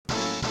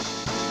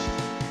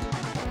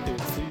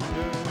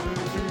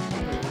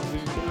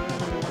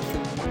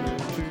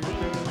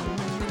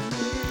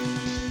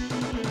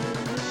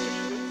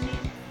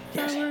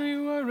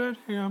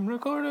am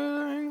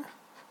recording.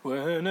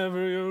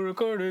 Whenever you're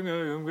recording,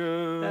 I am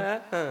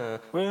good.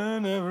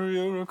 Whenever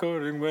you're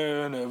recording,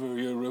 whenever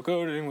you're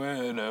recording,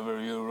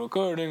 whenever you're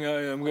recording,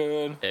 I am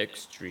good.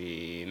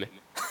 Extreme.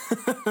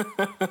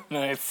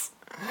 Nice.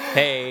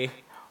 Hey.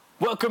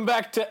 Welcome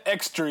back to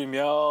Extreme,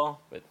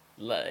 y'all.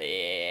 It's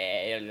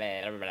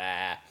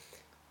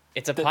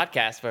a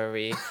podcast where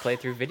we play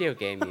through video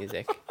game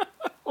music.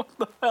 What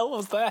the hell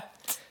was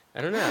that?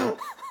 I don't know.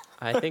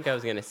 I think I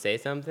was going to say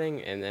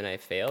something, and then I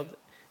failed.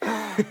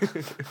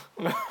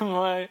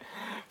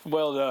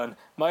 Well done.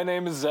 My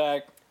name is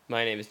Zach.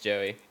 My name is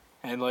Joey.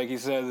 And like you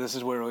said, this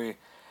is where we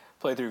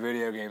play through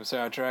video game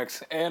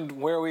soundtracks and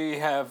where we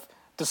have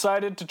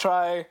decided to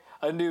try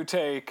a new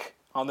take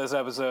on this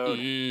episode.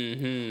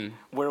 Mm-hmm.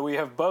 Where we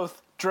have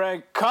both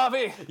drank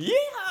coffee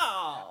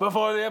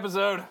before the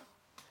episode.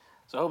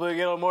 So hopefully we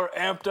get a little more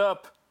amped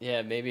up.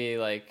 Yeah, maybe,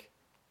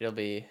 it'll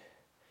be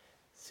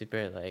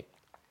super,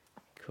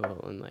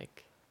 cool and,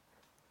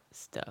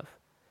 stuff.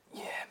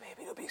 Yeah,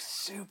 maybe it'll be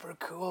super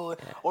cool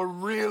or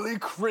really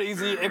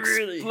crazy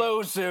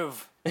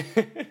explosive.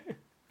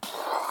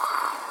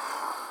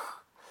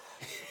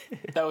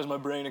 That was my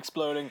brain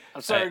exploding.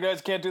 I'm sorry,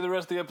 guys, can't do the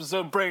rest of the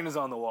episode. Brain is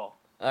on the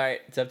wall. All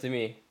right, it's up to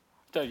me.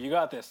 So you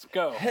got this.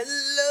 Go.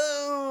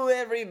 Hello,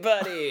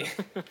 everybody.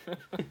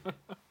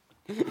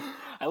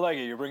 I like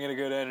it. You're bringing a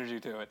good energy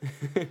to it.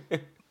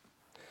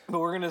 But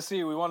we're going to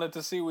see. We wanted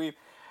to see. We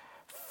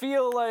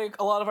feel like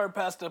a lot of our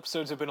past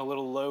episodes have been a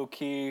little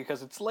low-key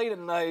because it's late at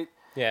night.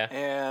 Yeah.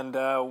 And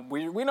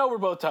we know we're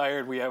both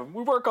tired. We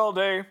work all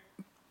day.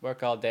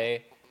 Work all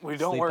day. We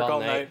don't sleep work all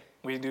night. night.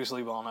 We do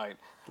sleep all night.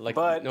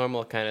 But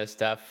normal kind of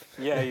stuff.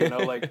 Yeah,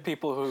 like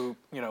people who,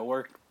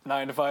 work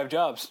 9 to 5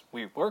 jobs.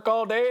 We work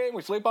all day,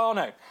 we sleep all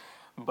night.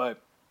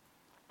 But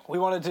we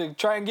wanted to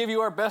try and give you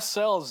our best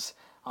selves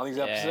on these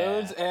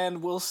episodes,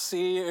 and we'll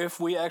see if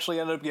we actually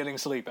end up getting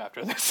sleep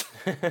after this.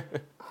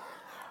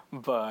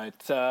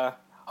 But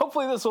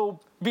hopefully this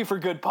will be for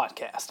good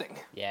podcasting.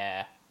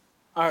 Yeah.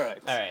 All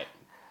right.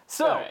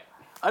 So,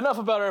 enough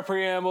about our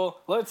preamble.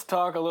 Let's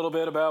talk a little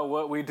bit about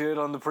what we did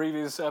on the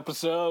previous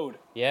episode.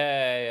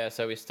 Yeah.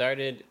 So we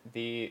started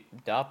the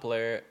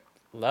Doppler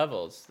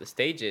levels, the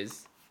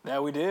stages.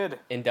 That we did.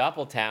 In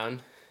Doppeltown.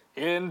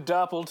 In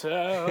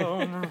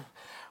Doppeltown.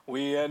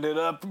 We ended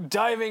up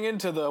diving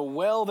into the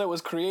well that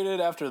was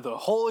created after the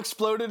hole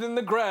exploded in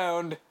the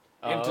ground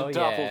into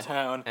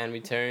Doppeltown. And we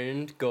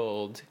turned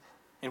gold.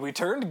 And we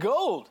turned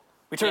gold.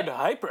 We turned to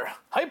hyper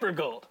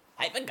gold.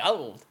 Hyper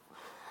gold.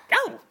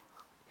 Go!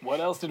 What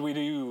else did we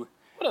do?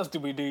 I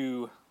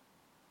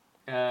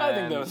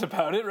think that was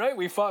about it, right?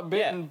 We fought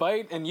Bit and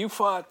Bite, and you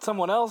fought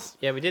someone else.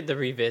 Yeah, we did the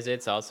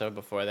revisits also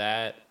before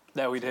that.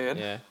 That we did.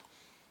 Yeah.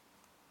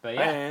 But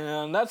yeah.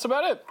 And that's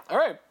about it. All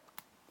right.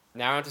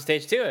 Now on to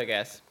stage 2, I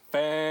guess.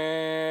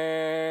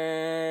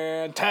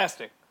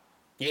 Fantastic.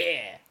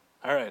 Yeah.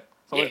 All right.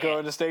 So let's go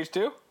into stage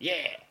 2? Yeah.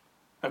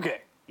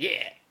 Okay.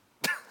 Yeah.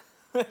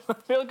 I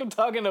feel like I'm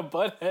talking to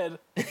Butthead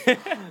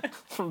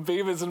from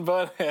Beavis and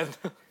Butthead.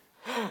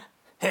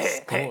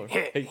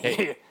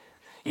 Hey.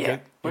 Yeah,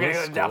 we're going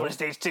to go down to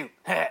stage 2.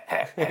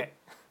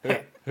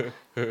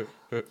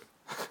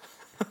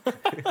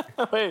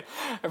 Wait,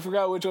 I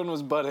forgot which one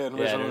was Butthead and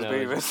which one was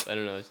Beavis. I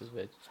don't know which is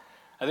which.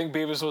 I think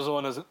Beavis was the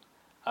one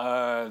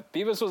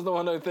Beavis was the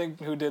one I think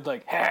who did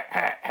and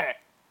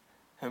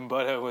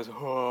Butthead was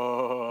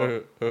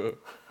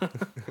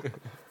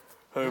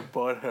Hey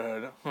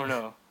Butthead. Oh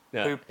no.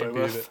 Yeah, hey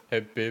Beavis.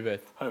 Hey Beavis.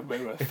 Hey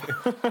Beavis.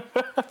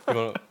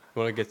 You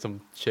wanna get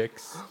some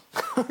chicks?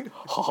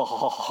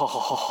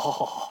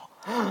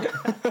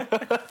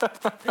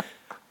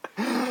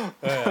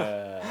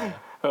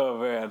 Oh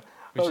man.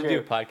 We should do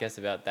a podcast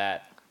about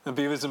that. The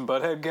Beavis and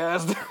Butthead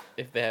cast.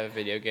 If they have a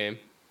video game.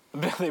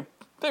 I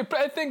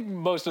think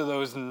most of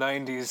those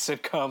 90s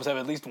sitcoms have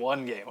at least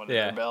one game under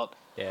their belt.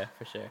 Yeah,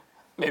 for sure.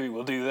 Maybe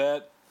we'll do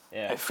that.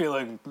 Yeah. I feel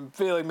like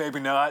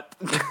maybe not,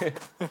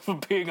 if I'm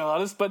being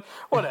honest, but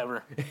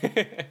whatever.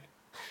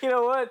 You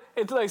know what?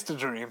 It's nice to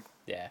dream.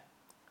 Yeah.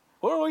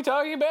 What are we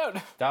talking about?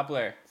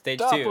 Doppler, stage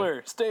 2.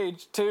 Doppler,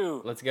 stage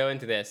 2. Let's go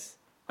into this.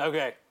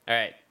 Okay. All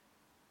right.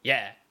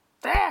 Yeah.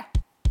 Ah!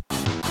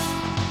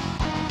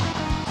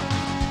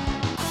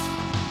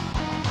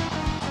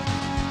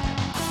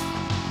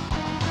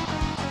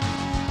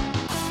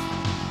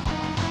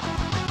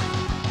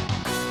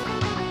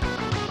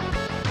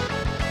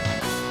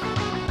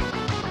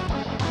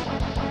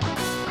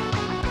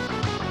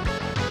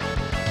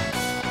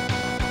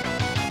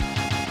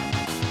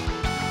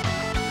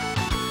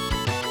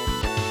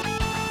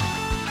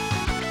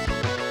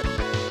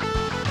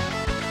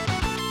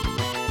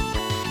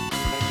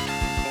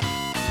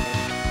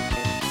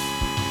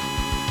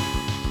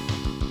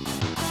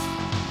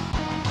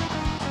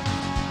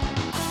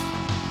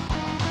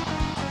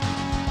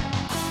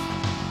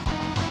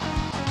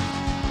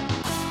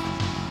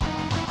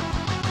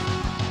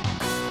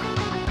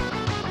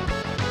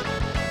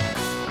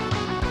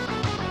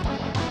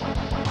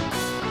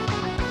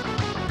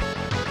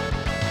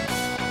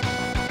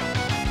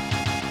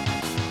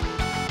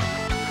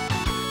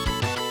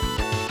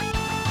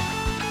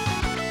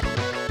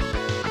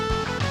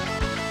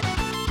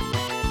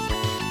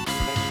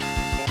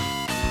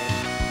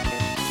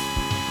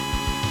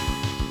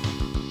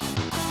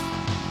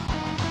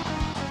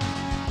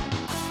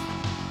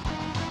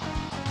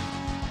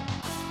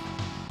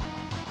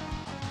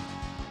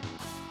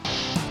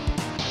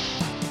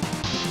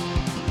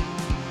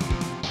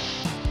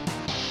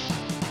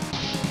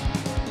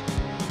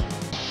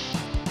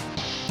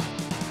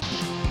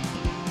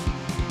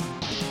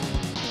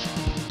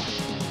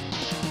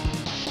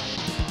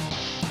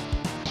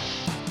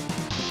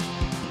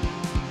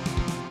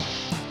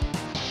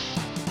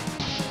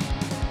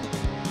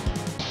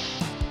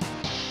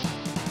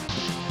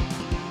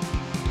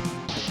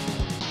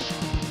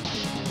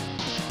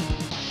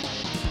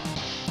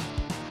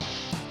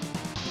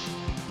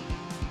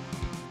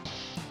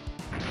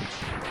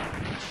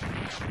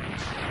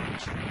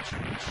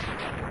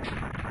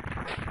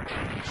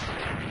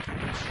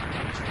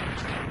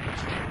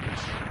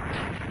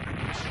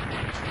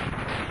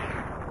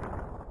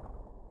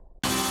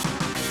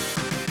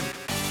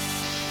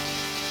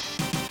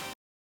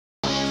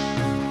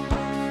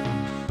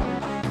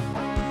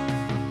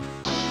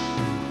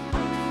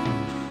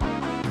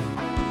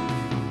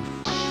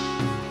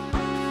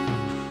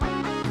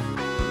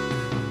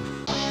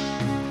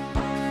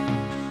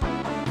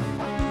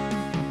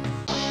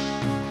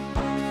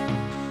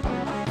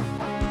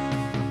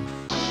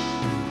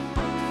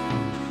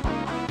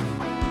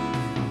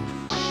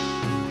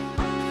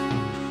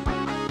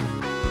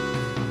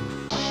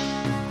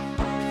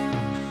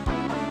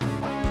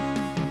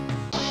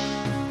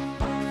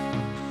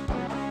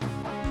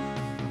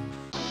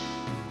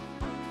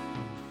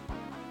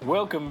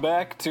 Welcome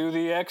back to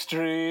the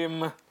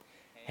Extreme.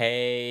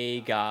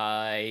 Hey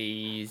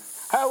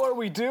guys. How are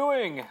we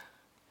doing?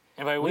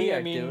 And by we, We I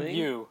are mean doing-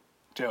 you,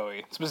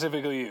 Joey.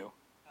 Specifically you.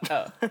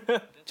 Oh,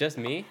 just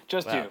me?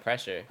 Just Wow, you.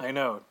 Pressure. I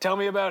know. Tell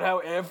me about how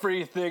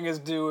everything is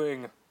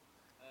doing.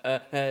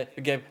 Okay.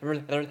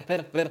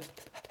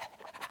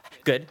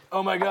 Good.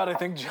 Oh my god, I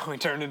think Joey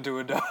turned into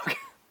a dog.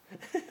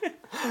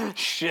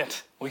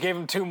 Shit. We gave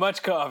him too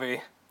much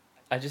coffee.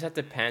 I just have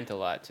to pant a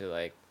lot to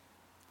like.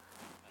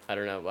 I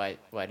don't know why.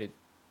 Why did?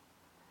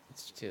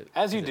 It's too.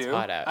 As you 'cause it's do.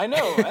 hot out. I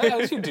know,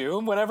 as you do.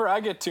 Whenever I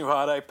get too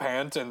hot, I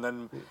pant, and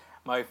then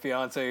my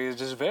fiance is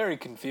just very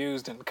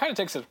confused and kind of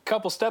takes a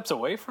couple steps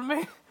away from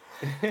me.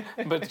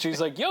 But she's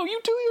like, yo, you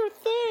do your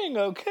thing,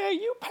 okay?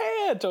 You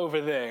pant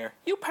over there.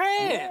 You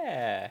pant.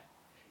 Yeah.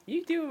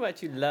 You do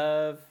what you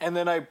love. And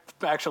then I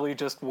actually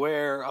just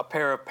wear a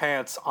pair of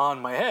pants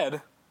on my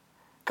head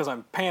because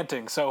I'm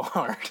panting so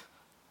hard.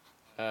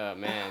 Oh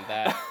man,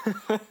 that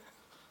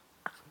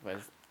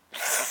was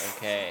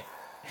okay.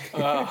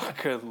 Oh,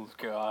 good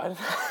God.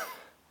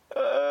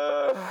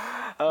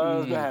 That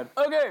was bad.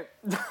 Okay,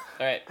 All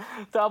right.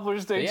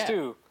 Doppler Stage Yeah.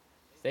 2.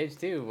 Stage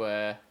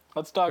 2.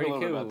 Let's talk a Pretty little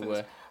bit about cool.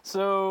 this.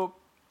 So,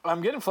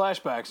 I'm getting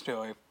flashbacks,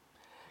 Joey.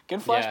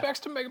 Getting Yeah. flashbacks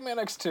to Mega Man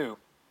X2.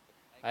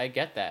 I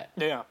get that.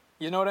 Yeah.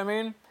 You know what I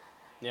mean?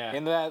 Yeah.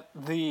 In that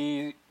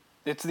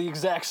it's the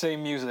exact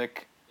same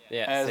music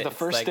Yeah. as the it's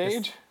first like this-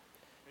 stage.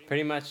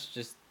 pretty much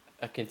just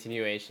a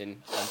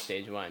continuation of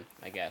stage 1,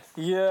 I guess.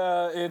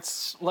 Yeah,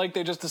 it's like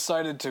they just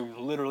decided to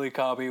literally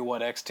copy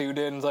what X2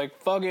 did and it's like,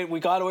 fuck it,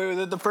 we got away with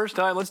it the first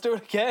time, let's do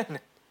it again.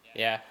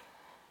 Yeah.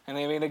 And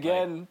I mean,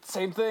 again,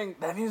 same thing,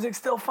 that music's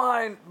still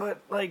fine,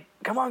 but like,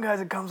 come on guys,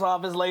 it comes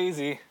off as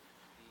lazy.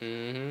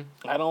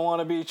 Mm-hmm. I don't want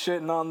to be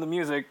shitting on the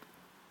music.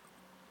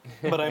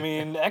 But I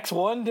mean,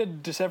 X1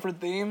 did separate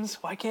themes,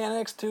 why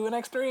can't X2 and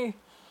X3?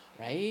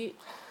 Right?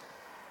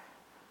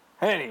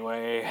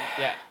 Anyway,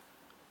 Yeah.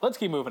 let's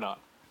keep moving on.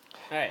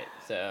 All right.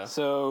 So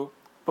So,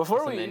 before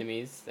some we...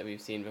 enemies that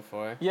we've seen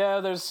before. Yeah,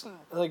 there's,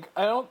 like,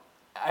 I've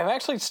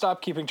actually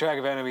stopped keeping track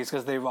of enemies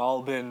because they've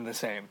all been the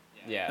same.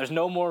 Yeah. There's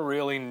no more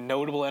really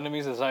notable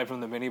enemies aside from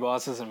the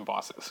mini-bosses and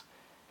bosses.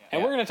 And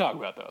Yeah. we're going to talk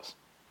about those.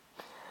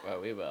 Well,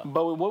 we will.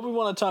 But what we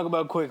want to talk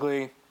about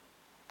quickly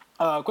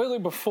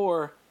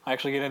before I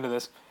actually get into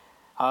this,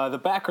 the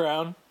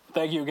background.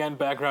 Thank you again,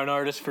 background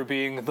artist, for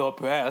being the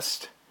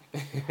best.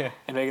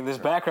 And making this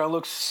background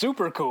look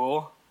super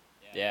cool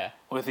Yeah.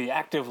 with the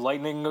active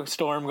lightning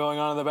storm going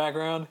on in the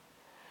background.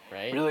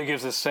 Right. Really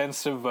gives a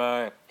sense of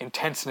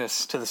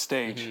intenseness to the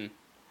stage.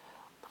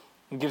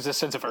 Mm-hmm. It gives a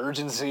sense of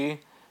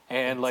urgency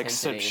and like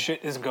some Intensity.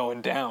 shit is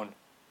going down.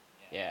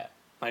 Yeah.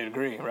 I'd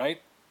agree,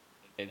 right?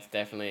 It's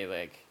definitely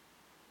like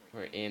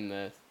we're in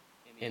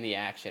the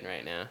action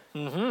right now.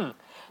 So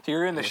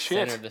you're in the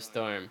Center shit. of the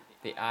storm.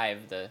 The eye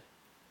of the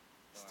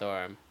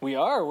storm. We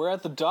are. We're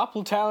at the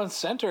Doppel Talent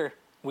Center.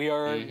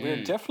 We're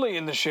Mm-hmm. definitely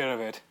in the shit of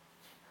it.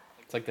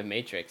 It's like the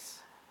Matrix.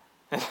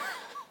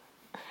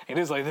 It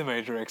is like the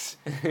Matrix.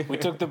 We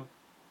took the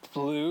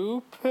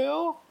blue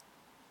pill,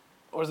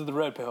 or is it the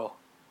red pill?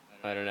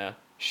 I don't know.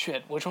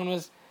 Shit, which one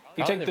was?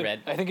 You Probably take the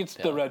red I think it's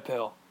the pill. red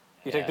pill.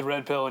 You take Yeah. the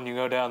red pill and you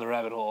go down the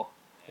rabbit hole.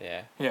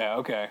 Yeah. Yeah.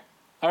 Okay.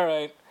 All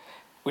right.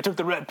 We took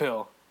the red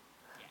pill,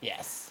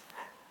 Yes.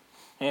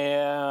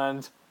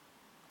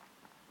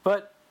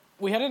 but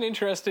we had an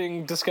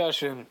interesting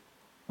discussion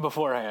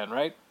beforehand,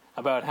 right?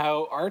 About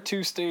how our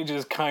two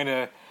stages kind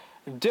of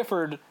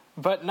differed,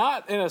 but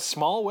not in a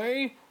small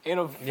way, in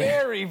a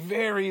very,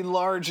 very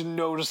large and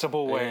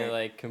noticeable way. In a,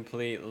 like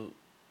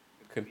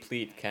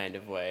complete kind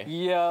of way.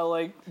 Yeah,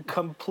 like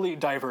complete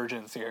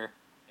divergence here.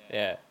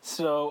 Yeah.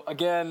 So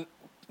again,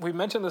 we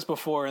mentioned this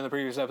before in the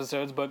previous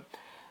episodes, but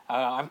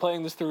I'm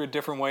playing this through a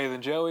different way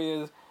than Joey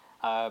is.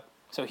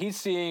 So he's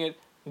seeing it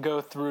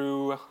go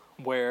through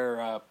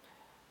where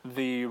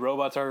the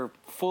robots are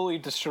fully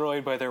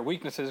destroyed by their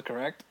weaknesses,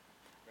 correct?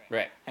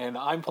 Right. And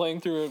I'm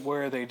playing through it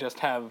where they just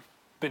have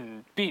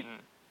been beaten.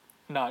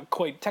 Not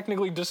quite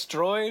technically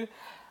destroyed.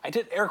 I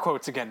did air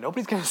quotes again.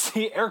 Nobody's going to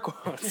see air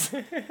quotes.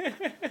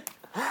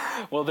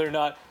 Well, they're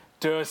not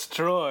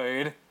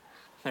destroyed.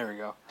 There we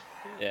go.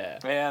 Yeah.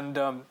 And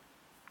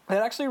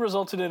that actually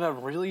resulted in a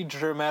really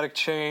dramatic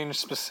change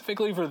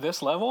specifically for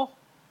this level,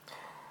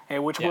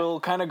 and which Yeah. we'll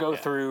kind of go Yeah.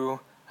 through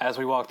as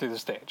we walk through the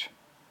stage.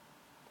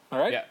 All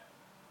right? Yeah.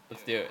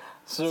 Let's do it.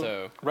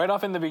 So right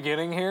off in the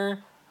beginning here,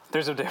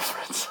 there's a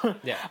difference.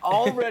 Yeah.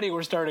 Already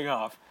we're starting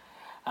off.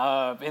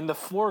 In the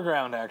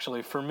foreground,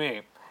 actually, for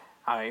me,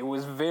 it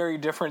was very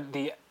different.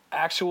 The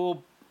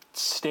actual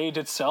stage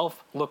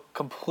itself looked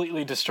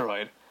completely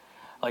destroyed.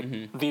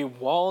 Like, the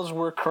walls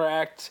were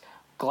cracked,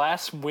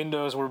 glass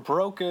windows were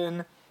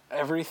broken,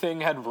 everything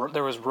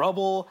there was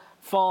rubble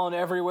falling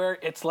everywhere.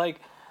 It's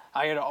like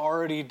I had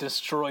already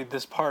destroyed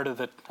this part of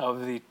the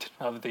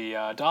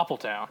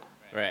Doppeltown.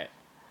 Right.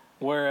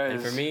 Whereas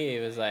And for me,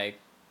 it was like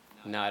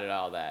not at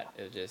all that.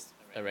 It was just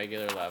a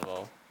regular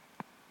level.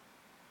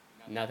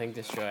 Nothing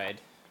destroyed.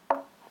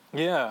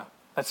 yeah,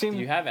 that seemed.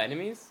 Do you have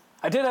enemies?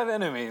 I did have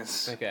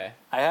enemies. Okay.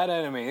 I had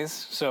enemies,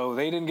 so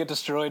they didn't get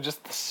destroyed,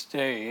 just the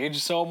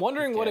stage. So I'm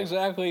wondering what Okay.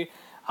 exactly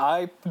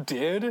I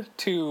did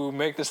to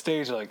make the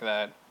stage like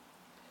that.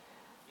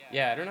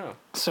 Yeah, I don't know.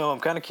 So I'm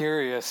kind of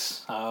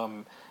curious.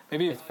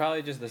 Maybe It's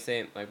probably just the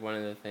same. Like one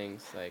of the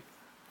things like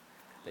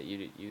that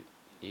you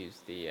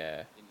used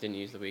didn't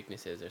use the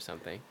weaknesses or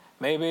something.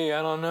 maybe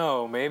I don't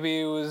know.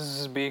 Maybe it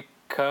was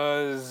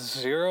because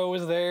Zero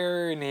was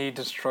there and he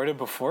destroyed it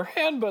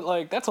beforehand. But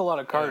like that's a lot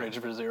of carnage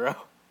for Zero.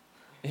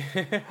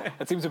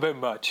 That seems a bit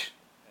much.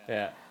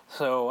 Yeah.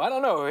 So I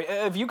don't know.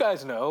 If you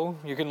guys know,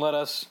 you can let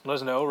us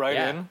know right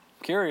Yeah. in.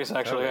 Curious,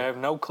 actually. Totally. I have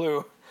no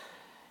clue,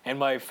 and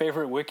my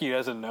favorite wiki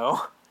doesn't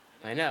know.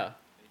 I know.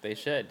 They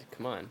should.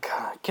 Come on.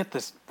 God, get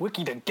this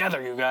wiki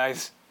together, you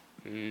guys.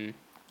 Mm.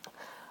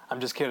 I'm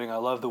just kidding. I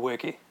love the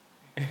wiki.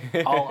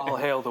 I'll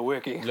hail the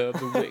wiki. Love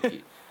the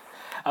wiki.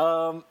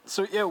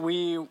 So yeah,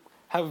 we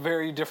have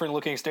very different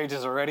looking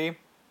stages already,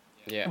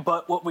 Yeah.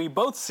 but what we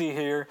both see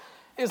here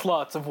is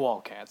lots of wall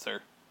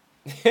cancer.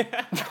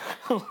 Yeah.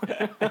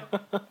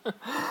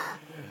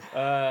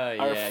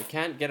 I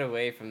can't get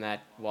away from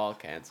that wall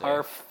cancer.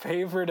 Our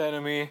favorite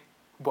enemy,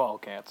 wall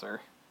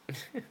cancer.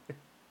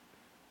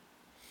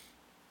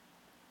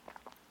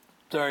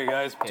 Sorry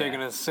guys,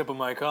 taking a sip of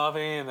my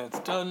coffee and it's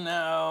done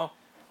now.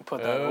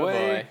 Put that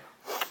away.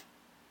 Boy.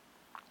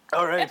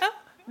 All right.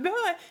 Boy.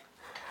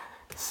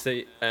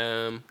 So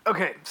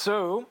Okay,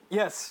 so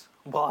yes,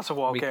 lots of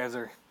wall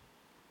cancer.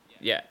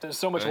 yeah. There's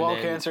so much And wall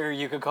then- cancer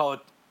you could call it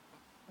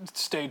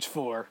stage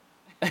 4.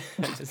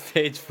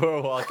 Stage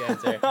 4 wall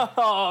cancer.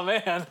 Oh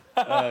man.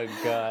 Oh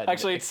god.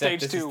 Actually, it's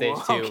Except stage this is 2 stage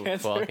wall 2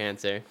 cancer. wall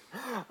cancer.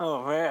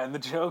 Oh man, the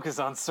joke is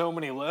on so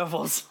many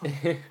levels.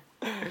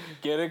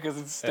 Get it? Because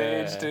it's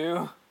stage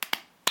 2.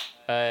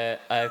 I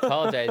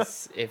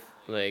apologize if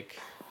like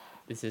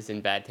this is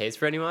in bad taste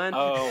for anyone.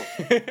 Oh,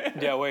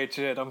 yeah. Wait,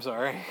 shit. I'm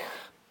sorry.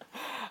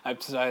 I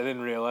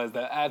didn't realize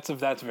that.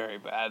 That's very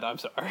bad. I'm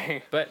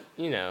sorry. But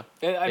you know.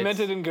 I meant It's-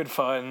 it in good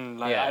fun.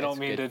 Yeah, I don't it's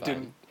mean good to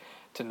fun.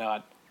 to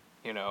not,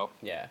 you know.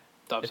 Yeah.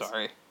 I'm It's-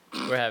 sorry.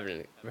 We're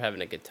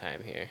having a good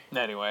time here.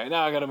 Anyway,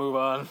 now I gotta move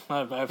on.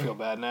 I feel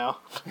bad now.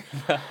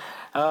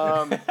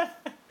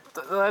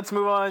 Let's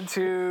move on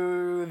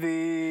to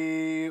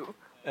The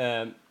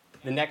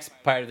next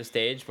part of the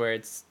stage where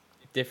it's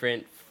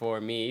different for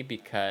me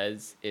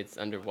because it's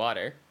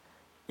underwater.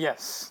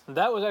 Yes,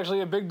 that was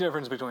actually a big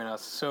difference between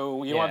us.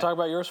 So you want Yeah. to talk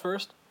about yours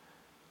first?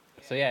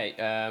 So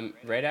yeah,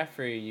 right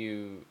after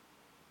you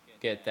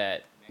get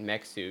that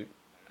mech suit,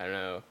 I don't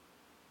know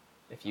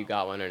if you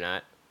got one or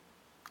not.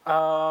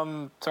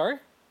 Sorry?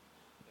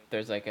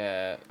 There's like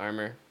a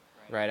armor,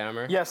 ride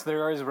armor. Yes,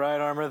 there is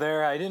ride armor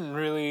there. I didn't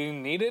really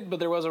need it, but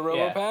there was a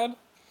robo Yeah. pad.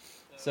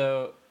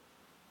 So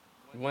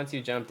once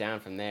you jump down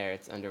from there,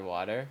 it's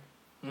underwater.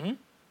 Mhm.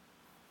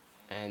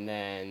 And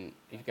then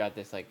you've got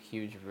this like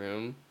huge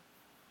room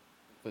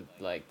with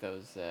like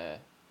those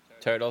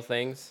turtle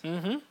things.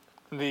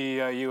 Mm-hmm.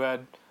 You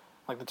had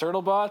like the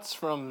turtle bots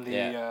from the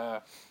Yeah.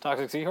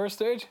 Toxic Seahorse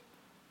stage.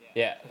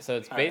 Yeah. So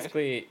it's All right.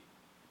 basically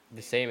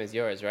the same as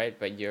yours, right?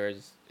 But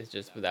yours is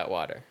just without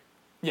water.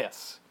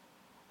 Yes,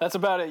 that's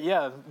about it.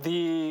 Yeah,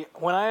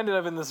 when I ended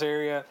up in this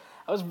area,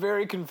 I was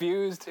very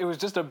confused. It was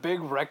just a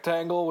big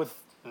rectangle with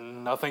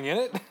nothing in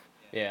it.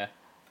 Yeah.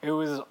 It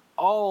was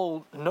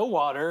all no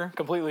water,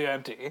 completely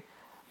empty,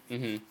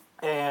 Mhm.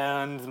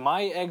 and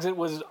my exit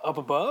was up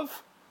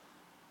above.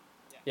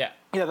 Yeah.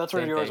 Yeah, that's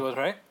where Same yours thing. was,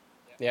 right?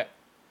 Yeah.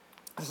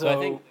 So So I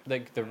think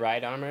like the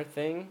ride armor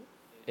thing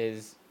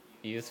is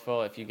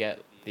useful if you get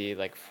the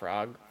like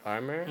frog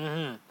armor,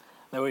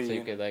 that way so you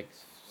you could like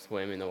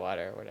swim in the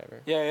water or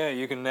whatever. yeah,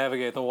 you can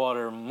navigate the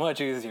water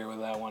much easier with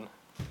that one.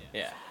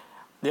 Yeah.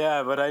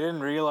 Yeah, but I didn't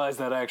realize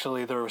that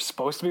actually there was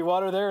supposed to be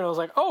water there, and I was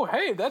like, oh,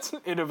 hey, that's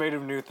an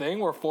innovative new thing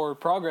where forward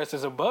progress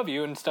is above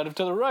you instead of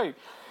to the right.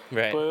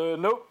 Right. But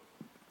nope.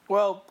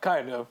 Well,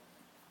 kind of.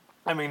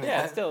 I mean,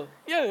 yeah. Still.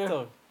 yeah.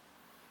 Still.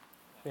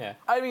 Yeah.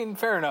 I mean,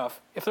 fair enough.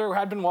 If there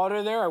had been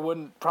water there, I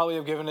wouldn't probably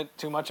have given it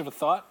too much of a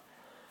thought.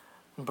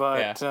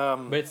 But Yeah.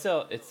 But it's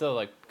still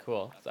like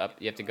cool. It's up.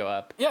 You have to go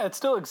up. yeah, it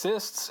still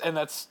exists, and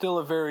that's still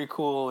a very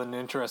cool and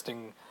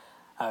interesting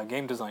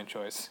game design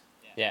choice.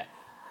 Yeah.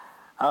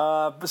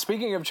 But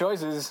speaking of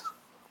choices,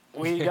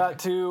 we got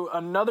to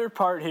another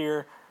part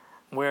here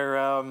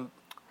where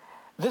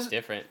this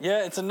Different.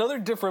 Yeah, it's another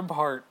different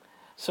part.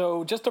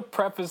 So just to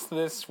preface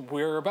this,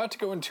 we're about to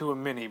go into a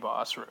mini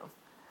boss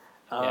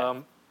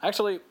room.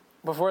 Actually,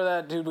 before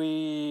that, did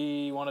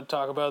we want to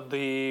talk about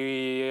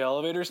the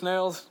elevator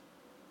snails?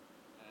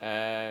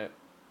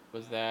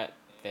 Was that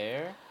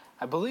there?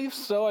 I believe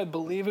so. I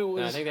believe it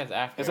was... No, I think that's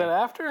after. Is that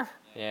after?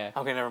 Yeah.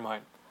 Okay, never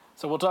mind.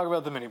 So we'll talk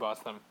about the mini boss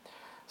then.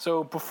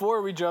 So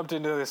before we jumped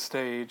into this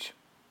stage,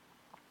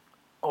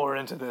 or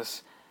into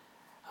this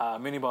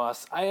mini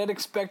boss, I had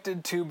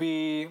expected to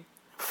be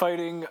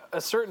fighting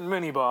a certain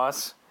mini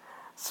boss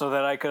so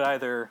that I could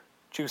either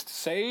choose to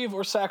save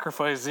or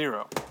sacrifice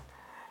Zero.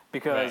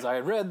 Because I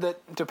had read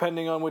that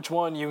depending on which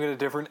one, you get a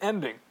different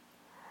ending.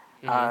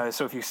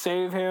 So if you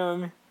save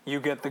him, you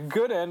get the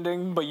good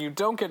ending, but you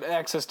don't get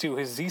access to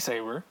his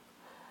Z-Saber.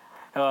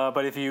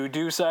 But if you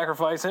do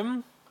sacrifice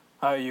him,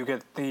 you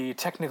get the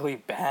technically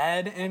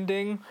bad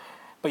ending,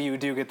 but you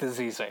do get the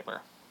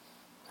Z-Saber.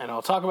 And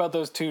I'll talk about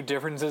those two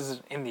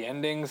differences in the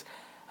endings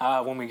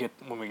when we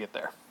get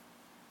there.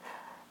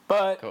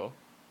 But Cool.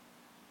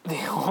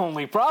 the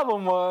only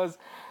problem was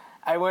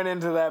I went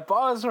into that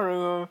boss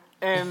room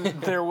and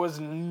there was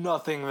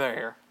nothing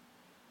there.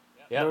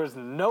 Yep. There was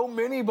no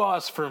mini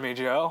boss for me,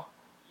 Joe.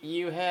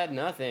 You had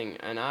nothing,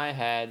 and I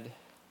had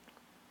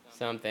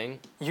something.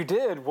 You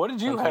did. What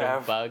did you Some sort of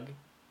have? bug,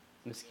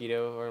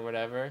 mosquito, or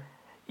whatever.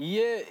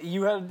 Yeah,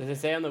 you had. Does it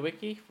say on the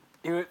wiki?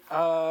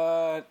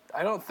 I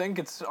don't think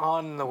it's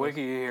on the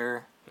wiki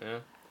here. Yeah.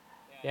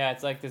 Yeah,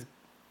 it's like this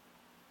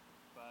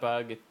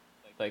bug. It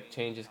like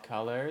changes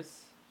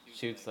colors,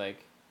 shoots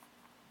like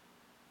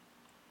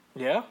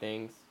Yeah.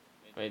 things.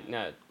 Wait,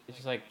 no, it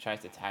just like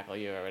tries to tackle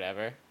you or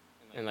whatever,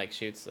 and like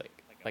shoots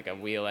like a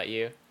wheel at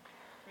you.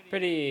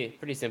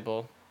 Pretty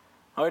simple.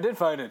 Oh, I did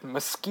find it.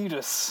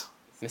 Mosquitoes.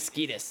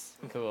 Mosquitoes.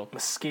 Cool.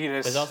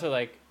 Mosquitoes. There's also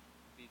like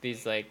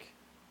these like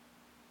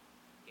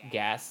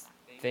gas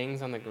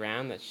things on the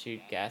ground that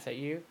shoot gas at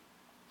you.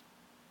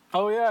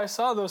 Oh yeah, I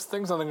saw those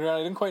things on the ground.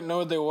 I didn't quite know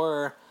what they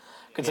were,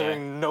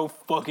 considering no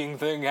fucking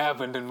thing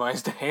happened in my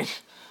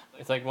stage.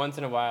 It's like once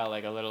in a while,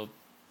 like a little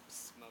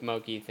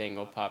smoky thing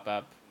will pop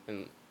up,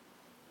 and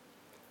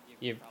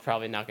you're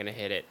probably not gonna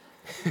hit it.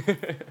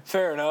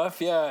 Fair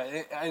enough.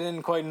 Yeah, I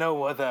didn't quite know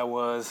what that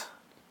was.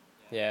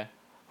 Yeah.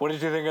 What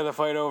did you think of the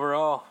fight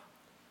overall?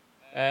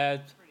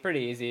 It's pretty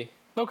easy.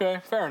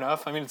 Okay, fair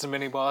enough. I mean, it's a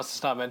mini boss.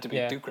 It's not meant to be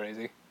Yeah. too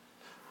crazy.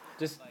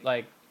 Just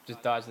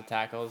dodge the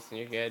tackles and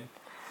you're good.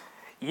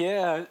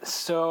 Yeah,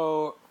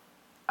 so,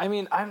 I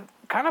mean, I'm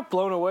kind of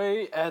blown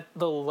away at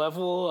the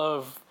level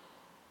of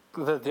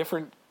the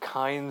different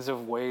kinds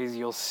of ways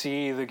you'll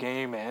see the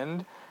game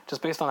end,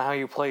 just based on how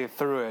you play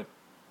through it.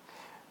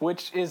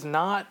 Which is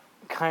not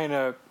kind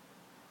of...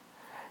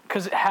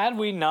 Because had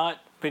we not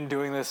been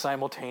doing this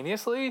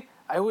simultaneously,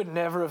 I would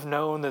never have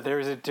known that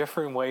there's a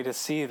different way to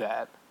see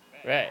that.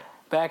 Right.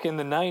 Back in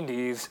the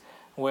 90s,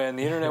 when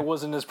the internet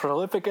wasn't as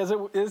prolific as it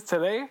is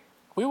today,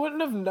 I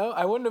wouldn't have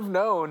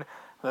known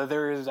that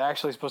there is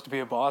actually supposed to be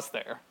a boss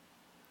there.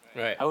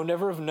 Right. I would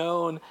never have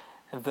known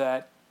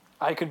that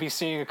I could be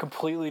seeing a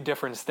completely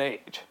different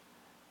stage.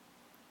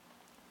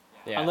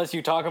 Yeah. Unless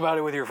you talk about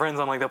it with your friends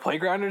on like the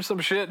playground or some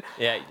shit.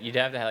 Yeah, you'd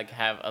have to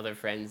have other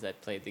friends that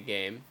played the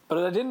game. But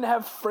I didn't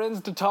have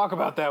friends to talk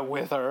about that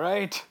with,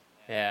 alright?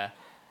 Yeah.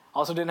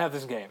 Also didn't have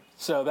this game.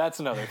 So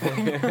that's another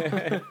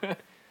thing.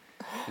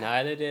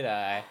 Neither did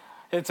I.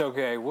 It's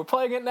okay. We're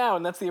playing it now,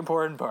 and that's the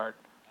important part.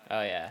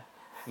 Oh yeah.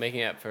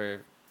 Making up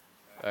for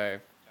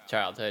our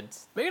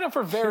childhoods. Making up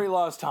for very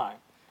lost time.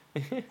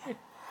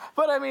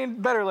 But I mean,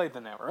 better late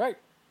than never, right?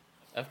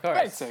 Of course.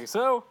 I'd say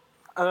so.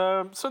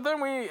 So then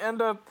we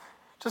end up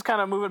just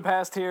kind of moving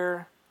past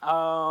here.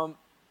 What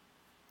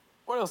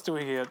else do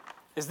we get?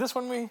 Is this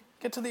when we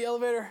get to the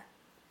elevator?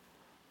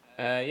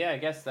 Yeah, I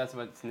guess that's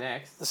what's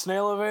next. The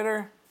snail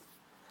elevator?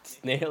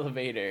 Snail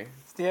elevator.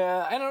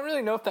 Yeah, I don't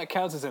really know if that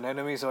counts as an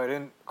enemy, so I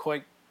didn't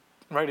quite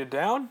write it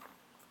down.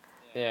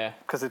 Yeah.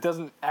 Because it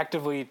doesn't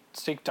actively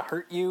seek to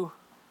hurt you.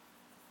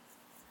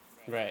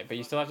 Right, but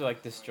you still have to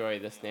like destroy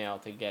the snail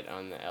to get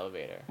on the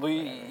elevator. Well,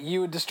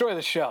 you would destroy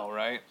the shell,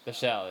 right? The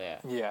shell, yeah.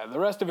 Yeah, the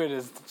rest of it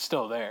is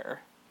still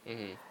there.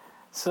 Mhm.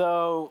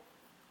 So,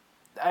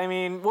 I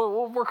mean,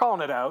 we're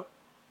calling it out.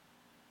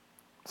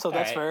 So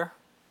that's Alright. fair,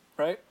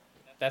 right?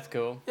 That's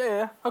cool.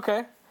 Yeah,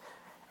 okay.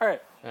 All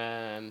right.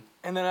 Um.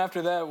 And then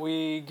after that,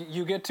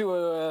 you get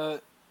to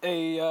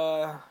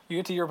you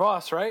get to your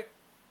boss, right?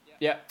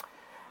 Yep.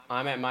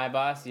 I'm at my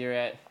boss. You're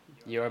at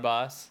your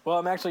boss. Well,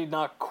 I'm actually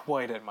not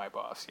quite at my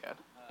boss yet,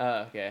 Oh,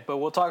 okay. but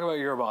we'll talk about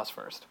your boss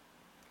first.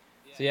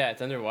 So yeah,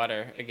 it's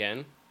underwater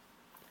again.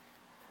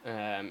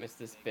 It's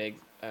this big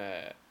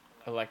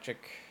electric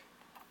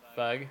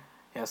bug.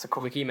 Yes,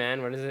 Wiki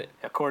man, what is it?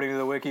 according to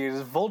the wiki, it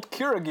is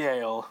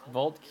Voltkurigale.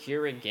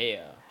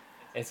 Voltkurigea.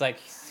 It's like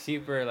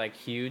super like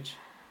huge.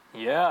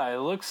 Yeah, it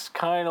looks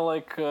kind of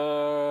like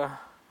I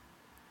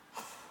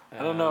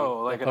don't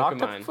know, like the an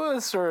Pokemon.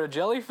 octopus or a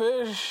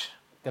jellyfish.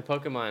 The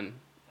Pokemon,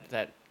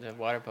 the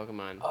water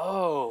Pokemon.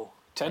 Oh,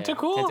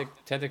 Tentacool?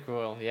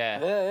 Tentacool, yeah.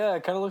 Yeah,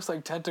 it kind of looks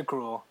like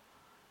Tentacruel.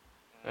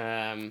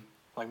 Um,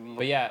 Like,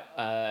 But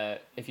yeah,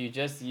 if you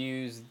just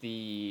use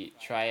the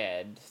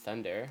Triad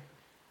Thunder,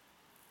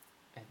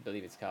 I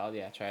believe it's called,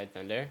 yeah, Triad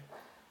Thunder,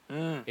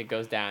 it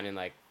goes down in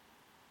like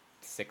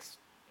 6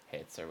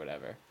 hits or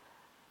whatever.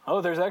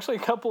 oh, there's actually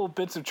a couple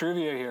bits of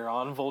trivia here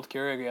on Volt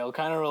Gale,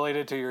 kind of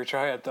related to your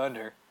Triad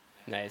Thunder.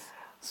 Nice.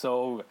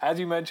 So, as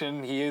you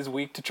mentioned, he is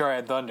weak to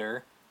Triad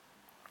Thunder,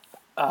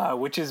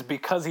 which is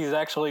because he's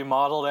actually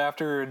modeled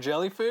after a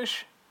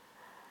jellyfish.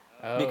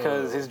 Oh.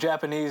 Because his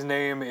Japanese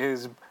name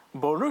is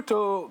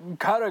Boruto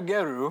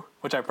Karageru,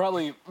 which I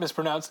probably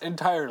mispronounced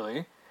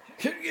entirely,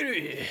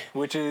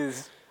 which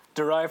is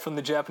derived from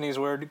the Japanese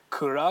word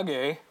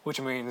kurage,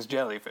 which means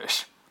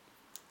jellyfish.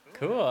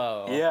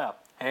 Cool. Yeah,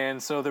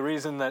 and so the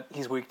reason that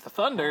he's weak to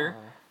thunder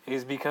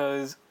is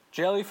because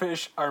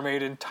jellyfish are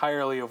made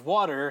entirely of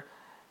water,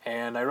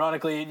 and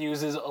ironically it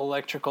uses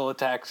electrical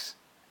attacks.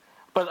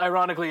 But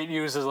ironically it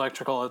uses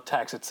electrical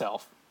attacks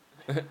itself.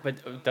 But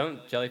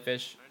aren't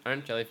jellyfish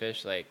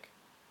like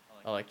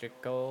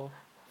electrical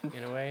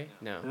in a way?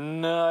 No.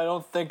 No, I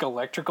don't think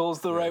electrical is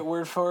the right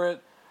word for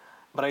it,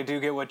 but I do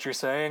get what you're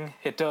saying.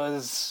 It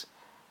does.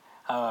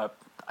 I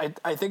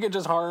think it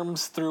just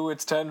harms through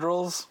its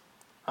tendrils.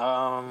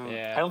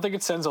 Yeah. I don't think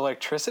it sends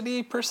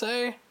electricity per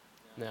se.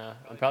 No,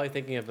 I'm probably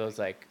thinking of those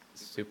like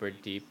super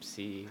deep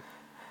sea,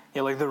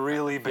 Yeah, like the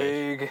really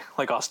big,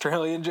 like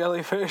Australian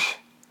jellyfish.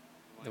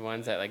 the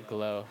ones that like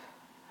glow.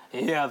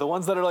 Yeah, the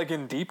ones that are like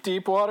in deep,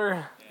 deep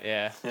water.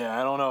 Yeah. Yeah,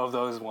 I don't know of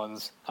those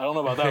ones. I don't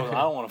know about that one.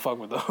 I don't want to fuck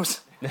with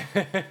those.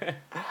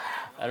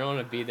 I don't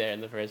want to be there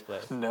in the first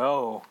place.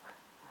 No.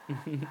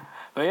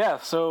 But yeah,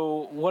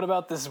 so what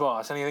about this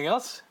boss? Anything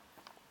else?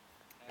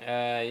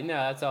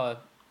 That's all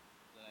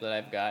that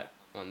I've got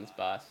on this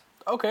boss.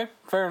 Okay,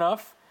 fair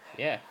enough.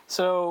 Yeah.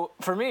 So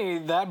for me,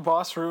 that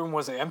boss room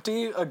was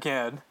empty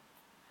again.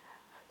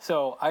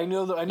 So I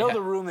know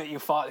the room that you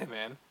fought him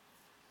in,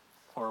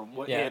 or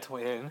what it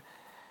went in,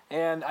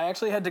 and I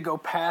actually had to go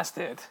past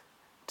it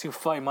to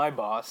fight my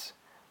boss,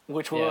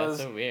 which was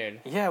so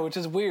weird. Yeah, which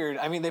is weird.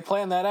 I mean, they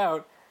planned that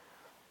out,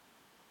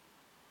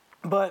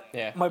 but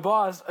my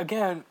boss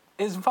again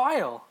is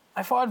Vile.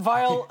 I fought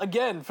Vile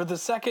again for the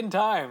second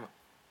time.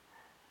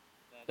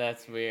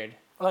 That's weird.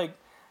 Like,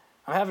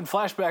 I'm having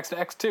flashbacks to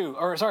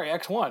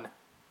X1.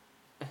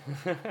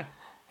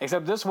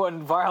 Except this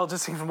one, Vile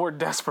just seems more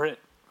desperate.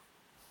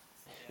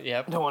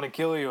 Yep. Don't want to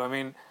kill you. I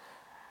mean,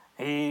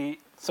 he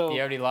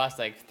already lost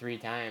like 3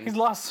 times. He's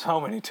lost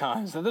so many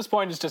times. At this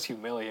point, it's just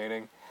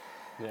humiliating.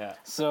 Yeah.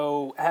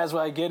 So as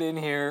I get in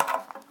here,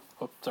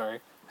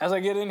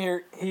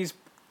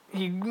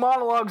 he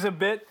monologues a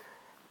bit,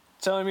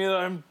 telling me that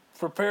I'm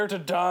prepared to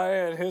die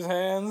at his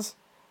hands,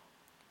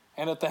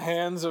 and at the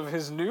hands of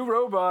his new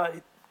robot,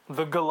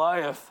 the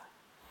Goliath.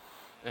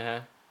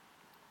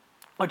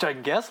 Which I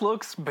guess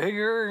looks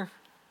bigger.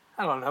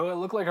 I don't know. It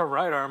looked like a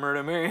right armor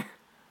to me.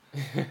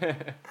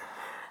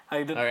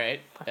 All right.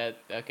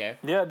 Okay.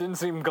 Yeah, it didn't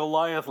seem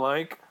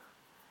Goliath-like.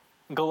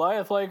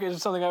 Goliath-like is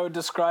something I would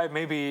describe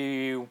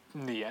maybe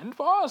the end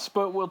boss,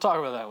 but we'll talk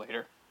about that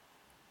later.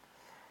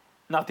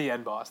 Not the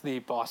end boss, the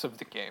boss of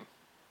the game.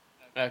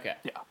 Okay.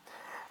 Yeah.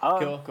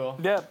 Cool.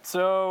 Yeah,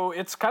 so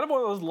it's kind of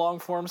one of those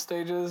long-form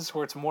stages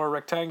where it's more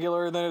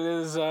rectangular than it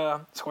is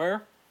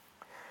square.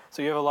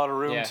 So you have a lot of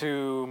room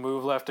to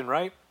move left and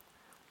right.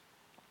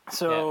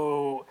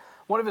 So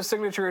one of his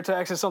signature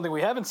attacks is something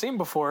we haven't seen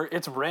before.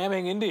 It's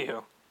ramming into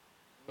you.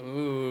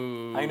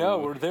 Ooh. I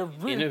know, they're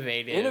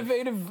really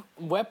innovative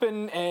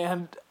weapon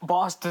and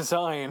boss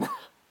design.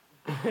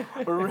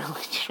 We're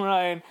really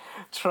trying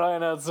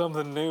out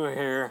something new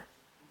here.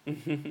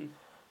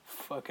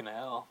 Fucking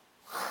hell.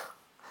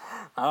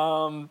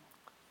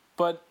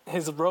 But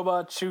his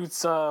robot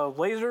shoots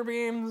laser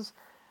beams,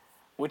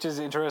 which is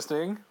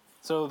interesting.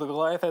 So the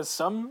Goliath has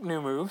some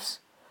new moves.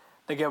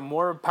 They get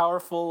more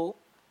powerful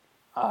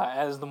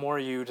as the more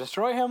you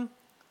destroy him.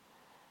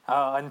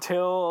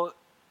 Until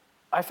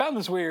I found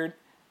this weird.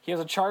 He has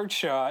a charge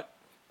shot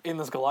in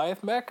this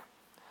Goliath mech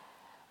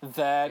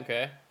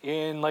that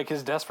in like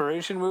his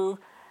desperation move,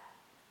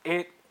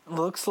 it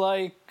looks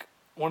like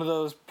one of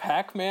those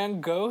Pac-Man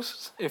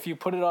ghosts if you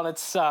put it on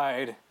its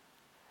side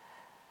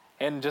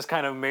and just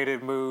kind of made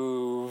it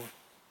move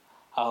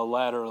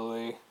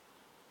laterally.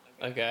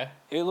 Okay.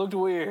 It looked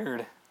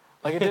weird.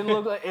 Like it didn't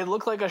look like it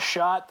looked like a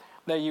shot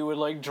that you would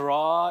like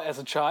draw as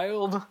a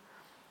child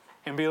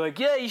and be like,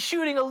 "Yeah, he's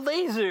shooting a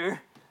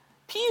laser."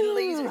 Pew!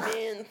 Laser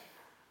man.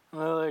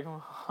 And they're like,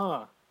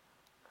 "Huh.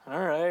 All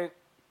right."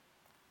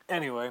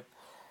 Anyway,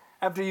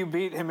 after you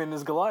beat him in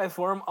his Goliath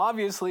form,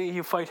 obviously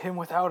you fight him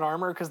without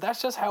armor because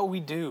that's just how we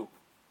do.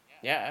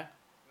 Yeah.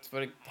 That's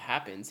what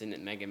happens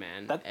in Mega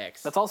Man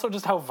X. That's also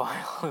just how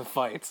Vile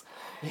fights.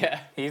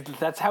 Yeah.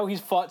 That's how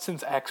he's fought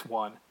since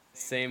X1.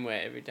 Same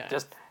way every time.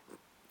 Just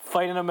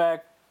fight in a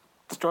mech,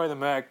 destroy the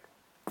mech,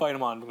 fight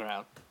him on the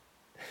ground.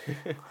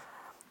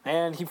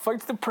 And he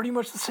fights them pretty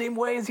much the same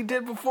way as he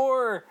did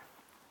before.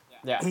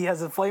 Yeah. He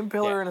has a flame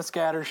pillar and a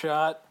scatter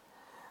shot.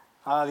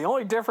 The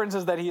only difference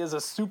is that he has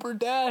a super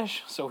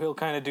dash, so he'll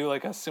kind of do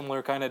like a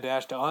similar kind of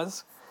dash to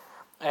us.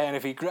 And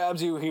if he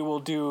grabs you, he will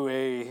do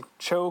a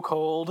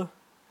chokehold,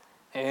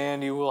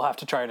 and you will have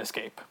to try and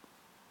escape.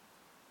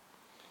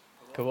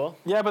 Cool.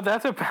 Yeah, but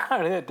that's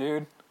about it,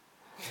 dude.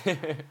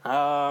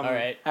 All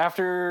right.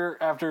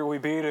 After we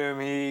beat him,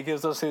 he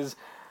gives us his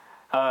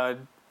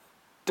dying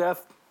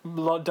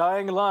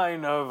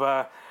line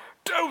of,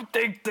 "Don't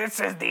think this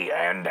is the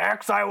end,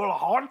 X. I will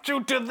haunt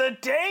you to the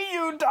day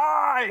you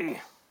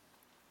die."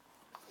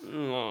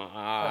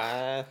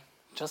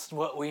 Just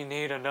what we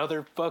need,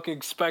 another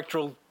fucking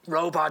spectral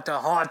robot to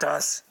haunt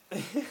us.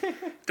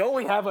 Don't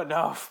we have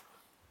enough?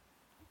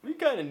 We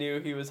kind of knew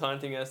he was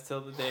haunting us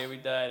till the day we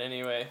died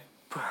anyway.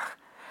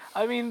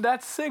 I mean,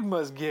 that's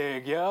Sigma's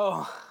gig,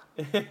 yo.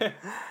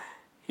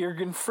 You're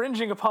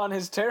infringing upon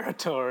his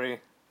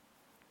territory.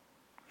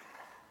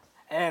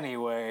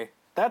 Anyway,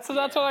 that's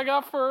what I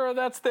got for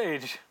that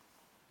stage.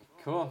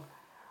 Cool.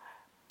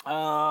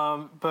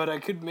 But I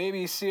could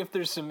maybe see if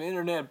there's some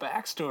internet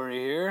backstory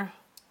here.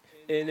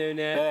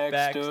 Internet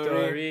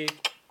backstory.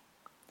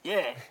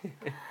 Yeah.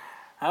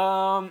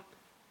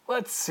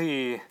 Let's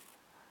see.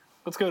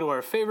 Let's go to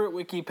our favorite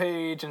wiki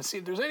page and see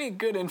if there's any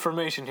good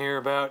information here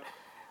about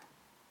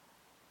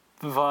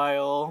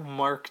Vile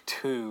Mark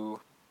II.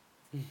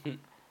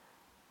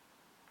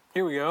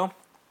 Here we go.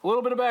 A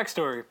little bit of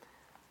backstory.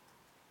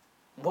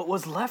 What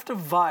was left of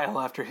Vile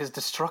after his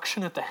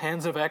destruction at the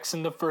hands of X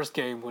in the first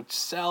game was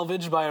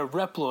salvaged by a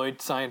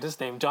Reploid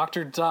scientist named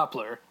Dr.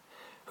 Doppler,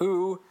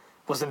 who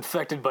was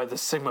infected by the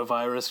Sigma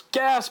virus.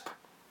 Gasp!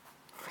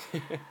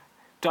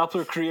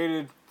 Doppler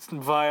created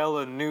Vile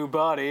a new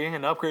body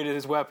and upgraded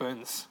his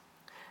weapons.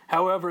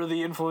 However,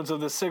 the influence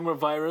of the Sigma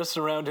virus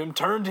around him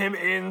turned him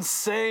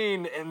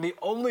insane, and the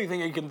only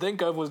thing he could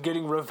think of was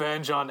getting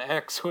revenge on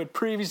X, who had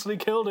previously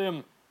killed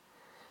him.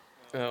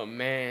 Oh,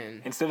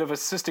 man. Instead of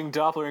assisting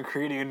Doppler in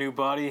creating a new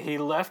body, he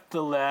left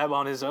the lab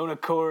on his own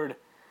accord.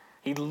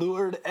 He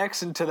lured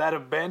X into that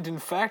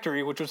abandoned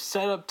factory, which was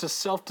set up to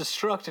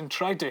self-destruct, and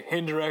tried to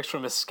hinder X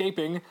from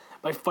escaping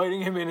by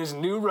fighting him in his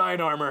new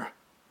ride armor,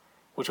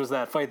 which was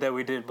that fight that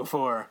we did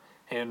before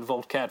in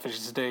Volt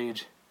Catfish's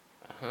stage.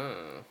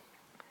 Uh-huh.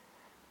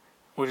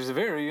 Which is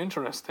very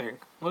interesting.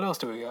 What else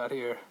do we got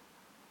here?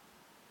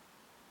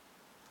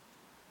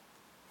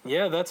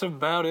 Yeah, that's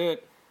about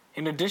it.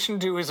 In addition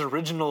to his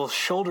original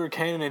shoulder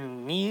cannon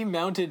and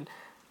knee-mounted...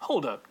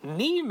 Hold up.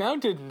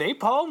 Knee-mounted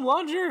napalm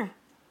launcher?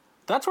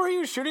 That's where he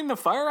was shooting the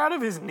fire out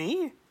of his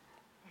knee?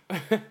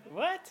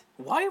 What?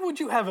 Why would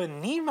you have a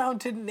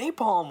knee-mounted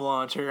napalm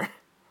launcher?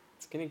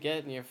 It's gonna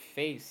get in your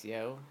face,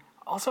 yo.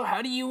 Also,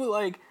 how do you,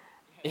 like...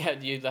 Yeah,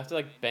 you have to,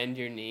 like, bend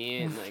your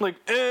knee and,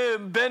 like...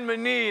 bend my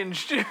knee and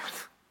shoot.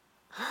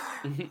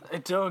 I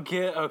don't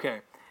get...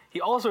 Okay.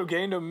 He also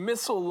gained a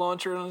missile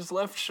launcher on his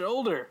left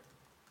shoulder.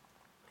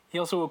 He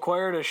also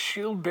acquired a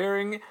shield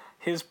bearing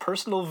his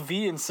personal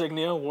V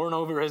insignia worn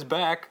over his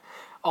back,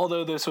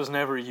 although this was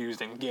never used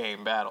in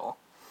game battle.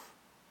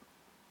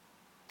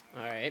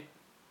 Alright.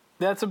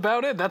 That's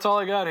about it. That's all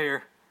I got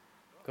here.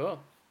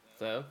 Cool.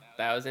 So,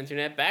 that was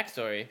Internet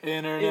Backstory.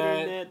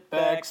 Internet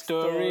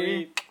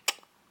backstory.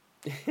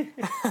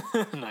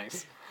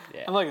 Nice.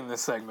 Yeah. I'm liking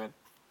this segment.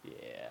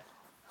 Yeah.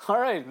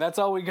 Alright, that's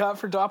all we got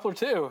for Doppler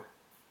 2.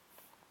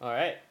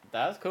 Alright,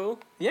 that was cool.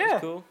 Yeah. That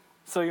was cool.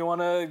 So you want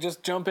to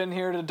just jump in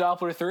here to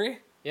Doppler 3?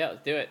 Yeah,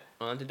 let's do it.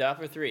 On to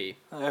Doppler 3.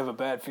 I have a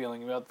bad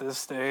feeling about this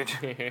stage.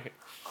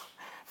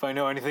 If I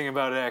know anything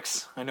about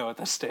X, I know what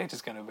this stage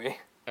is going to be.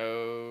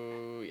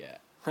 Oh, yeah.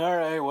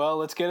 Alright, well,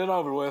 let's get it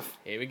over with.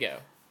 Here we go.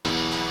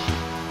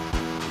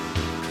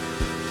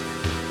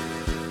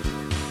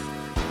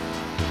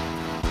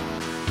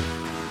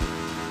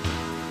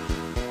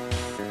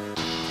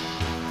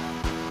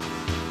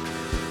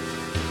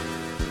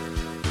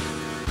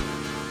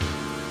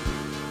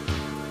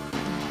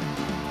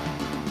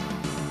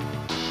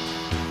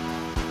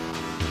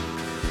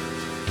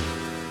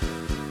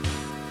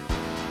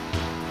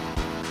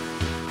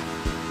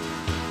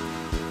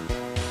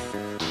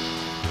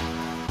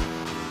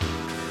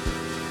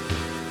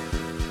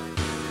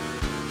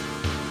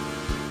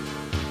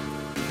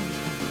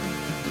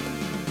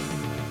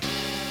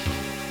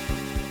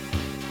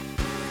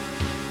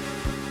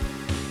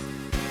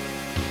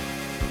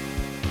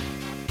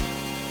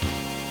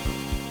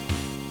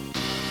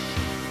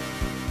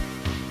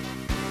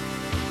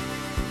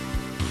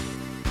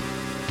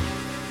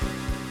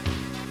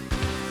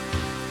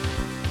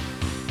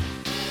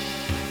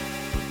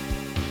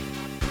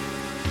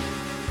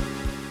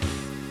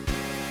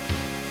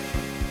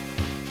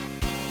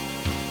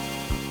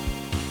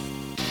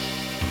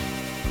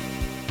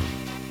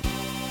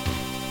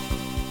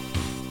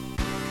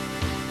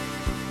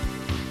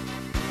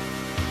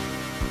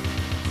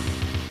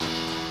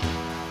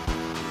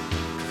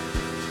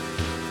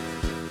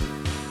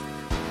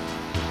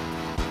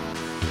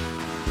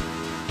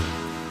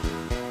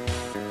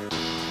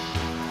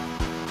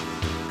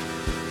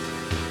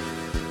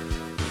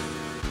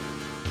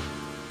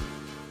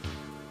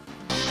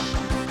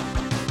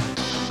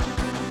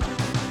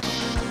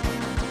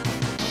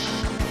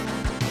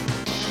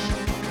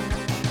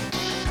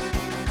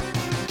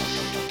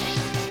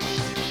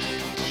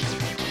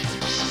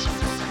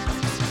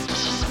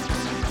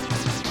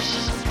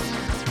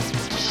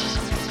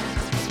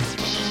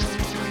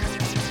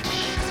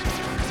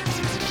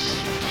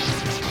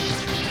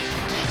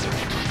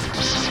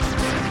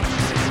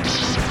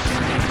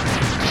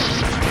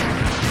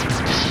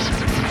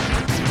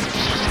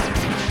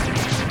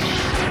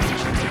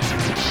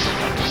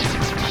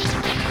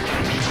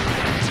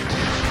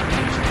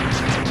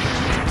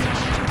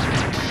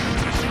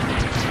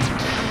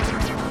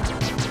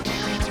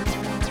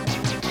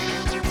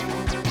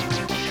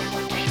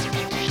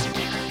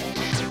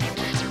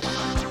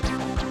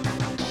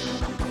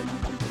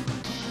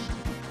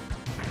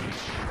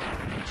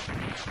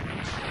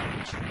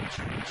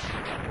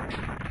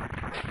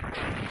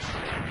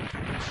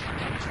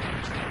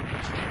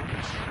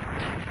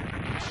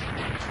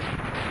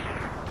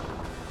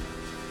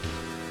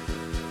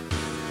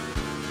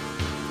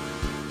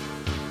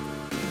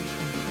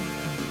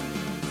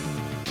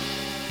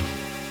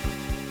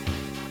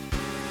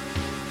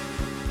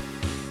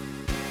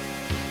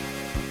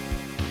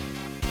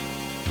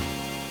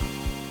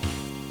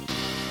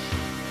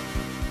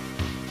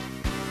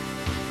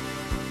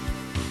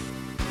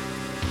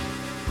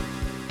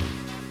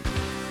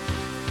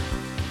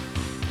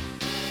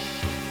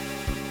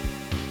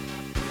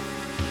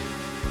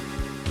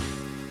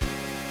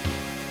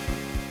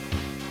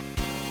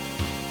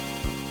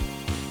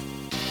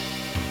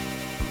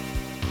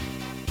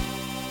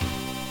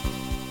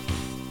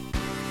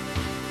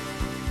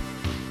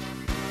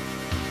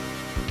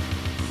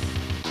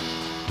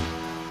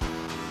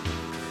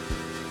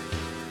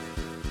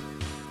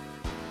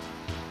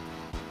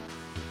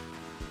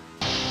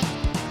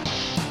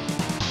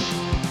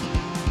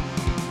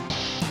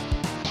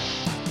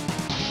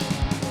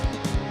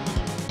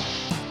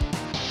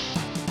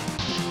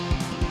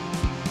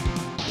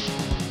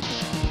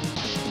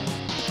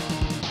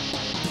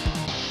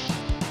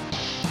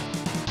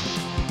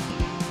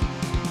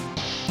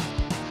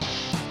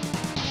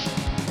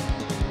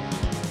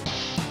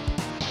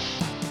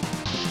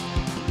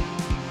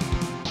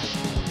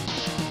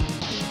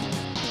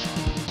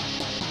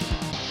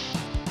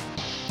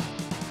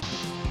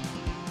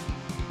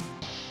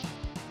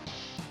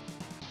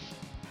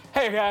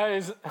 Hey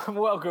guys,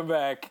 welcome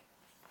back.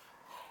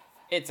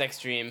 It's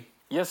Extreme.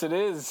 Yes, it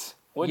is.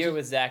 You're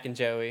with Zach and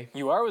Joey.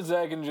 You are with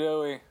Zach and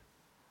Joey.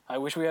 I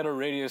wish we had a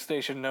radio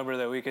station number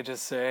that we could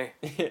just say.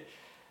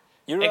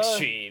 You're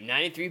Extreme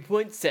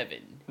 93.7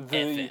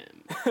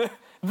 FM.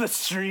 The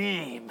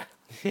stream.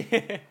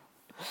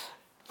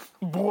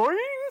 Boing.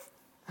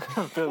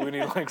 I feel like we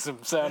need like some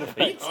sound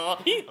effects.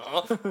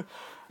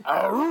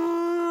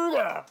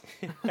 Aruga.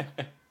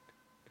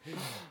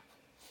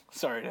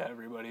 Sorry to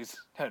everybody's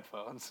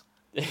headphones.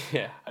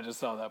 Yeah. I just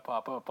saw that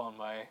pop up on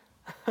my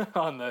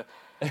on the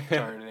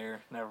chart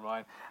here. Never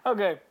mind.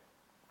 Okay.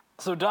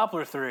 So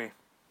Doppler 3.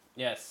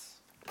 Yes.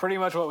 Pretty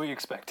much what we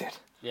expected.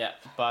 Yeah.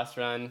 Boss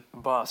Run.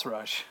 Boss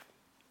Rush.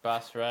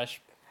 Boss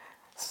Rush.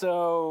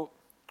 So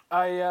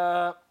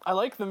I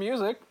like the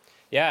music.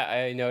 Yeah,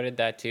 I noted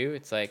that too.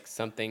 It's like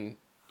something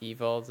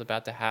evil's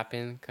about to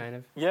happen, kind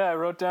of. Yeah, I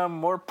wrote down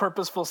more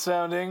purposeful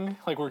sounding,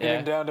 like we're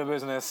getting down to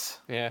business.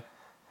 Yeah.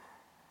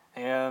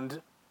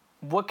 And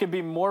what could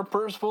be more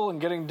purposeful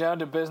and getting down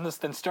to business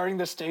than starting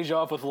the stage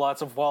off with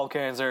lots of wall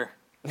cancer?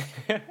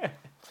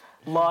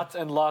 Lots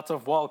and lots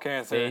of wall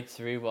cancer. Stage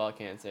 3 wall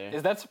cancer.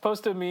 Is that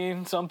supposed to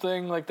mean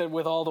something like that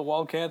with all the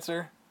wall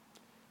cancer?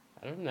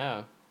 I don't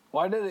know.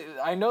 Why did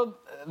I know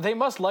they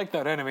must like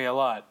that enemy a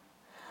lot.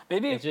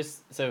 Maybe It's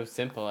just so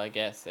simple, I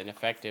guess, and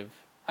effective.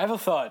 I have a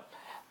thought.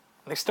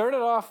 They started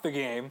off the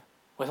game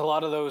with a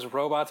lot of those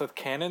robots with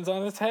cannons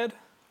on its head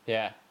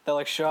Yeah. that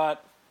like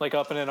shot like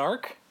up in an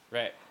arc,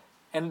 Right.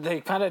 and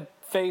they kind of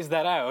phased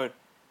that out,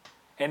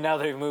 and now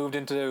they've moved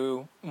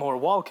into more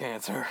wall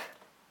cancer.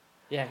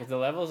 Yeah, because the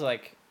levels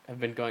like have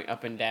been going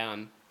up and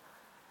down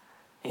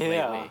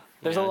Yeah, lately.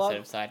 there's you know, a lot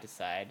instead of side to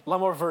side.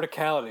 more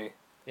verticality.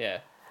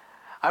 Yeah.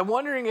 I'm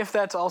wondering if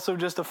that's also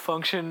just a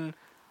function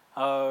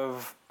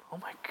of, oh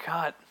my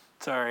god,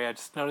 sorry, I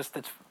just noticed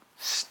it's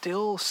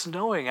still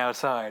snowing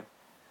outside.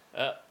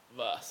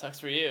 Sucks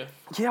for you.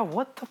 Yeah,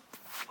 what the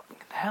fucking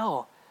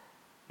hell?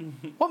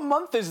 What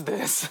month is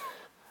this?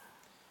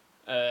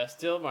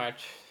 Still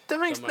March. That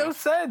makes no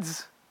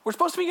sense. We're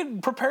supposed to be getting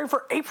preparing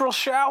for April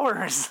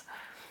showers.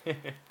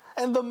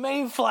 And the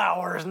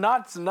Mayflowers,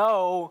 not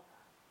snow.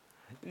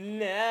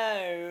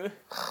 No.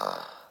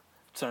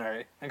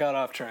 Sorry, I got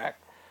off track.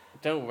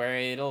 Don't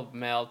worry, it'll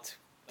melt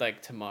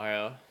like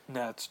tomorrow.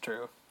 That's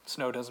true.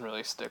 Snow doesn't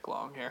really stick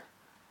long here.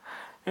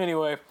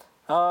 Anyway,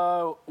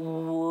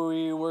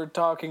 we were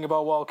talking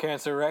about wall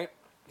cancer, right?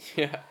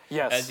 Yeah.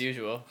 Yes. As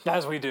usual.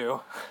 As we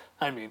do.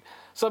 I mean,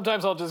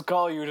 sometimes I'll just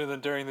call you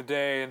during the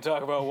day and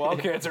talk about wall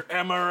cancer.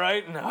 Am I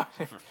right? No.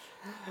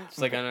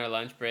 Just like on our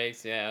lunch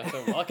breaks, yeah.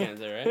 So wall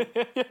cancer,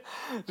 right?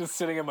 Just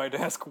sitting at my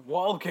desk.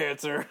 Wall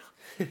cancer.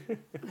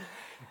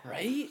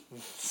 Right?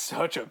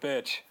 Such a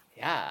bitch.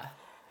 Yeah.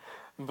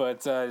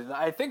 But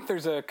I think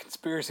there's a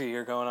conspiracy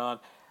here going on.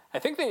 I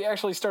think they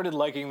actually started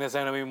liking this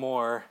enemy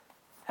more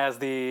as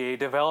the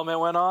development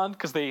went on,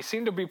 because they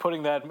seem to be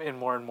putting that in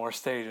more and more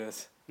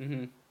stages.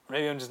 Mm-hmm.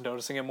 Maybe I'm just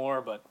noticing it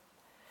more, but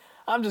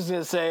I'm just going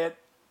to say it.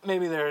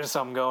 Maybe there's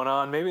something going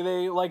on. Maybe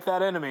they like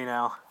that enemy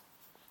now.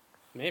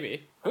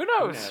 Maybe. Who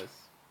knows?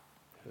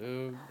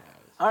 Who knows?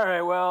 All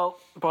right, well,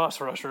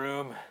 boss rush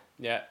room.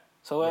 Yeah.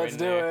 So We're let's in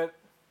do there. it.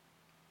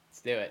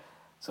 Let's do it.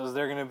 So is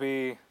there going to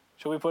be...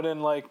 Should we put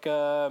in, like,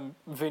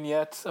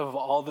 vignettes of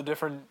all the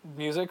different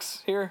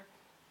musics here?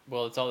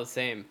 Well, it's all the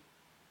same.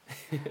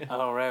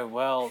 All right,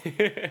 well... We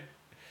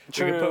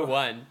True. can put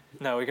one.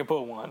 No, we can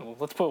put one. Well,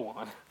 let's put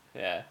one.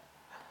 Yeah.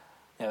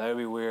 Yeah, that would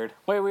be weird.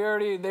 Wait,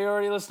 they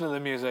already listened to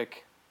the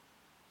music.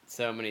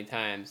 So many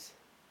times.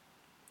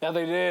 Yeah,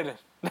 they did.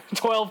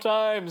 12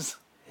 times.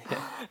 No,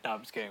 I'm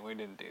just kidding. We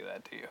didn't do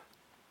that to you.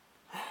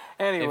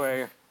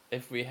 Anyway.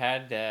 If we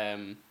had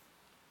the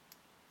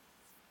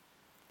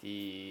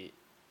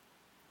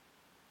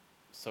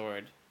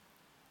sword.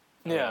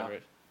 Yeah. Whatever,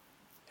 It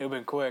would have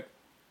been quick.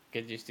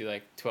 could just do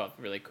like 12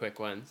 really quick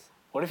ones.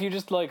 What if you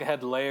just, like,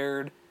 had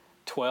layered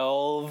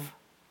 12,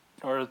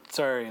 or,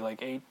 sorry,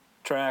 like 8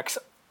 tracks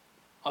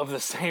of the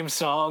same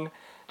song,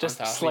 just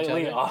top of each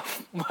slightly other?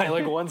 off by,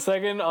 like, 1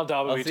 second on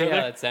top of I'll each see how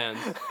other? that sounds.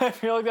 I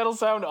feel like that'll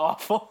sound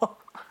awful.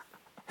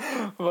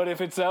 But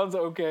if it sounds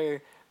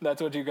okay,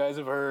 that's what you guys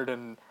have heard,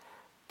 and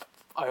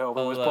I hope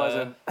it was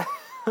pleasant.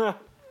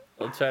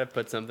 I'll try to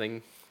put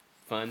something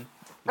fun.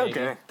 Maybe.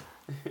 Okay.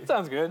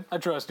 Sounds good. I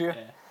trust you.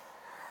 Yeah.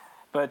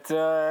 But,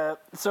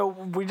 so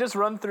we just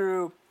run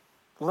through...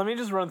 Let me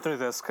just run through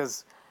this,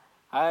 because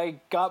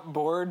I got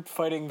bored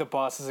fighting the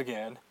bosses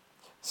again.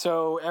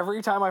 So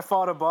every time I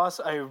fought a boss,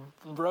 I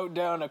wrote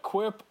down a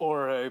quip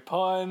or a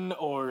pun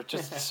or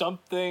just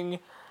something,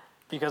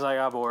 because I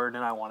got bored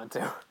and I wanted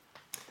to.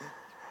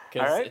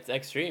 Because Alright. it's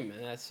extreme,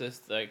 and that's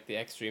just like the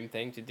extreme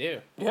thing to do.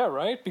 Yeah,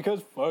 right?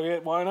 Because fuck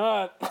it, why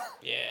not?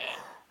 Yeah.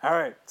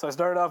 Alright, so I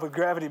started off with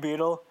Gravity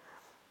Beetle.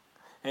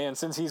 And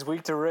since he's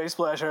weak to Ray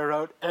Splash, I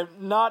wrote,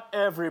 not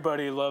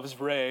everybody loves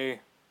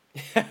Ray.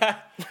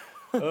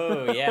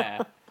 Oh,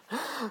 yeah.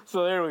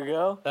 So there we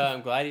go.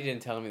 I'm glad you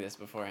didn't tell me this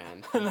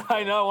beforehand.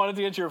 I know, I wanted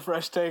to get your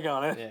fresh take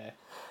on it. Yeah.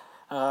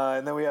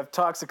 And then we have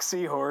Toxic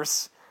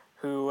Seahorse,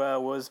 who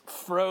was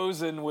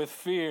frozen with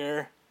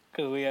fear.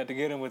 because we had to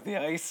get him with the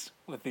ice,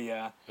 with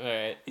All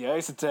right. the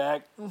ice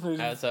attack.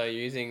 So you're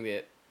using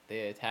the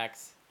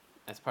attacks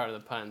as part of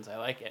the puns. I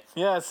like it.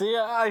 Yeah, see,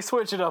 I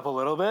switch it up a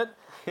little bit.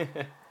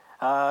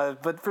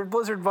 But for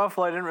Blizzard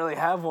Buffalo, I didn't really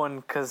have one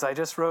because I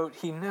just wrote,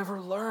 he never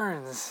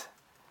learns.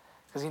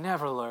 Because he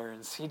never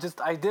learns.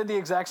 I did the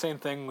exact same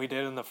thing we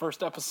did in the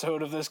first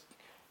episode of this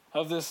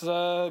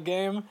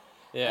game.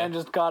 Yeah. And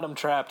just got him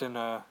trapped in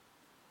a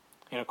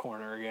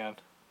corner again.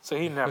 So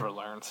he never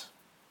learns.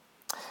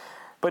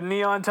 But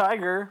Neon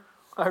Tiger,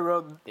 I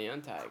wrote...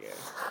 Neon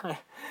Tiger.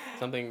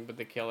 Something with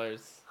the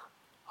Killers.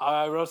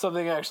 I wrote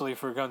something actually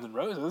for Guns N'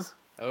 Roses.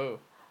 Oh.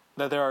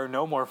 That there are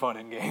no more fun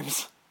in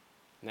games.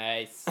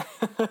 Nice.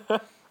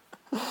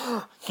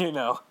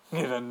 No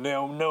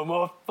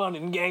more fun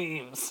in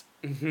games.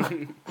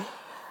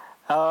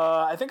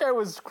 I think I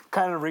was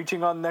kind of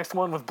reaching on the next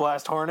one with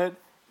Blast Hornet,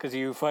 because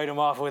you fight him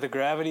off with a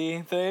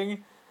gravity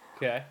thing.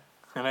 Okay.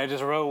 And I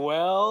just wrote,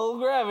 well,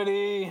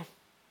 gravity.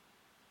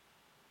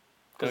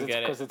 Don't get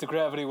it. Because it's a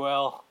gravity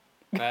well.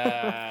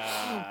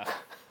 That's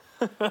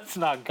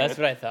not good. That's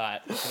what I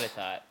thought.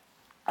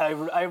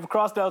 I've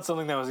crossed out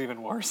something that was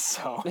even worse,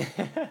 so.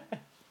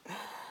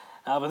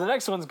 But the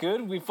next one's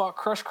good. We fought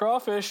Crush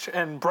Crawfish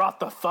and brought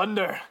the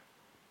thunder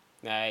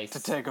Nice. to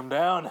take him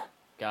down.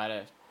 Got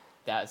it.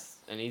 That's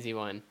an easy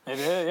one. It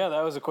did, yeah,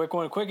 that was a quick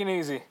one. Quick and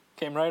easy.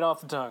 Came right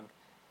off the tongue.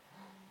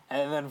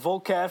 And then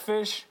Volt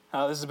Catfish.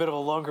 This is a bit of a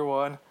longer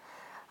one.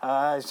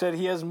 I said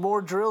he has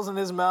more drills in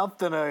his mouth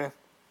than a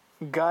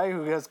guy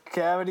who has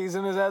cavities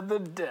in his head, the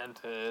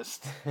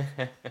dentist.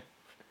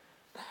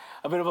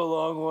 A bit of a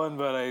long one,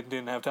 but I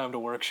didn't have time to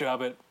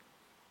workshop it.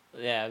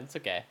 Yeah, it's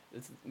okay.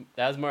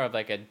 That was more of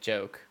like a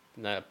joke,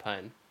 not a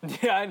pun.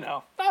 Yeah, I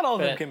know. Not all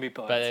of them can be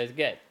puns. But it was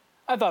good.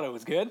 I thought it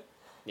was good.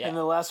 Yeah. And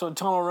the last one,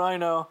 Tunnel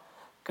Rhino,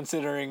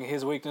 considering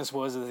his weakness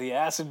was the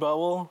acid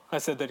bubble, I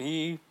said that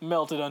he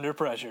melted under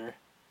pressure.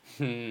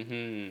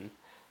 Nice.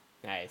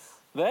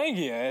 Thank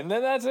you. And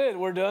then that's it.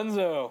 We're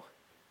donezo.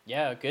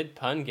 Yeah, good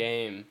pun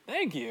game.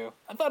 Thank you.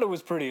 I thought it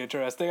was pretty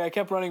interesting. I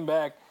kept running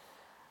back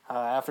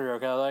after I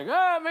was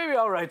like, maybe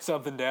I'll write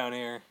something down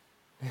here.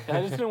 And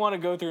I just didn't want to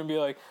go through and be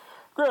like,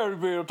 Gravity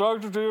Beetle,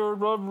 talk to you,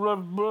 blah, blah,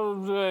 blah,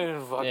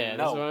 blah. Yeah,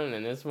 no. this one,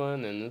 and this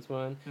one, and this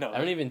one. No. I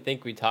don't even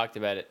think we talked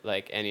about it,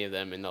 like, any of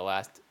them in the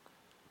last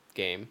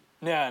game.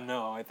 Yeah,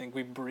 no. I think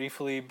we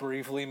briefly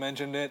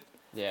mentioned it.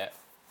 Yeah.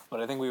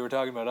 But I think we were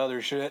talking about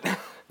other shit.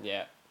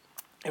 Yeah.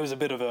 It was a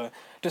bit of a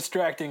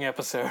distracting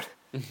episode.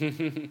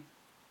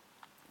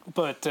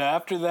 But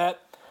after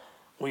that,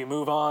 we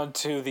move on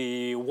to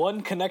the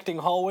one connecting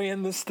hallway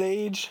in this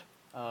stage,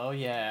 Oh,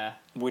 yeah.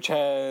 which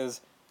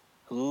has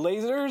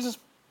lasers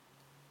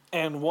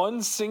and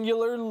one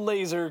singular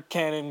laser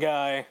cannon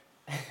guy.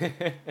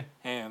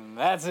 And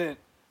that's it.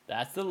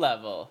 That's the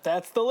level.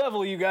 That's the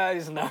level, you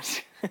guys. No.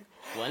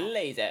 One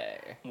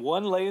laser.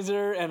 One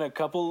laser and a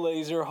couple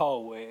laser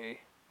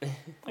hallway.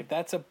 Like,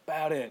 that's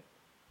about it.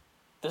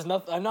 There's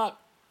nothing. I'm not,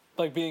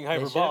 like, being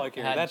hyperbolic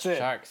here. That's it.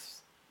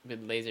 Sharks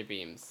with laser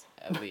beams,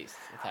 at least,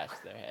 attached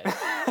to their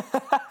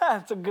heads.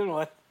 That's a good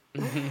one.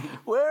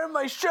 Where are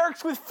my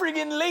sharks with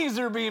friggin'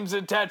 laser beams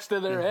attached to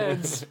their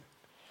heads?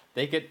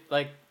 They could,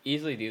 like,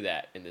 easily do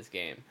that in this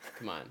game.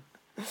 Come on.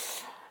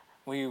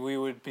 We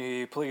would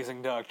be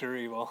pleasing Dr.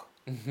 Evil.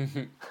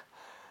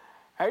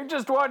 I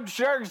just want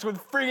sharks with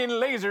friggin'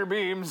 laser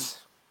beams.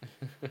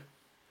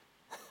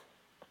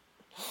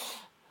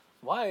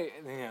 Why?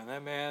 Yeah,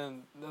 that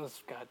man.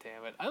 Those. God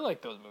damn it! I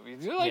like those movies.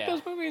 Do you like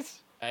those movies?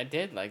 I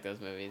did like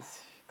those movies.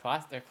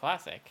 They're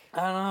classic.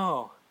 I don't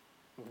know.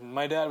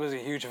 My dad was a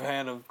huge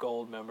fan of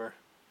Goldmember.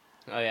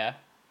 Oh yeah.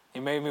 He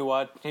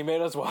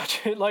made us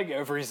watch it like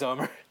every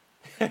summer.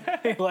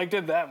 He liked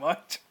it that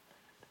much.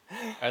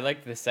 I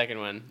liked the second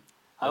one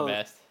the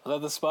best. Was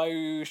that The Spy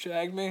Who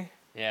Shagged Me?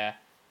 Yeah.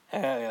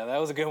 Yeah, that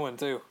was a good one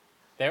too.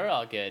 They were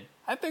all good.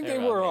 I think they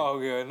were all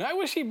good. I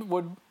wish he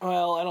would.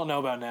 Well, I don't know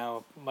about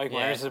now. Mike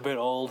Myers is a bit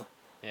old.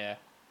 Yeah.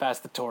 Pass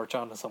the torch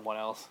on to someone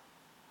else.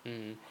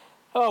 Mm-hmm.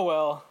 Oh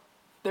well,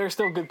 they're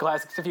still good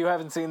classics. If you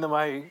haven't seen them,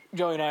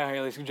 Joey and I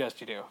highly suggest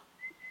you do.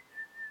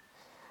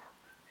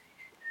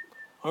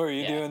 Or are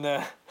you doing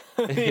the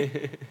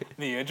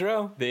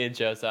intro? The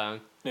intro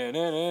song. Na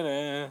na na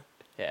na.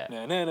 Yeah.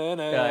 Na na na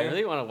na. Yeah, I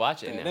really want to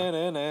watch it Na now.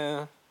 na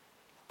na.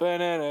 Ba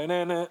na na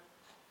na na.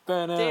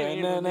 Ba na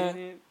na na.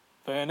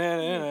 Ba na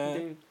na na.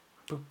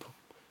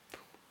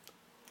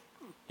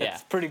 Yeah.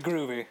 It's pretty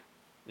groovy.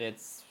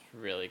 It's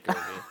really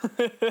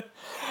groovy.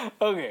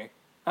 Okay,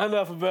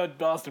 enough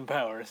about Austin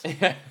Powers.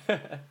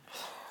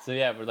 So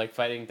yeah, we're like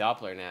fighting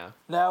Doppler now.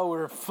 Now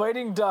we're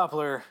fighting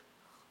Doppler,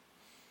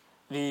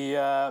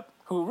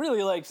 who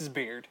really likes his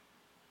beard.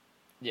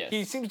 Yes.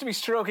 He seems to be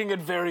stroking it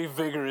very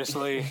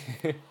vigorously.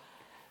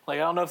 Like,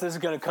 I don't know if this is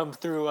going to come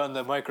through on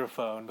the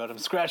microphone, but I'm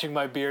scratching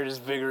my beard as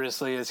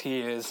vigorously as he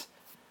is.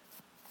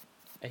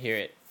 I hear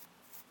it.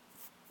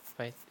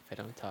 If I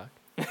don't talk.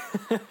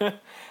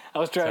 I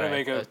was trying to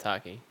make I was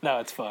talking. No,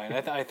 it's fine.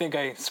 I think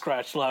I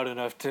scratched loud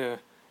enough to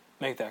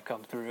make that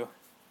come through.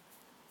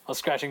 I was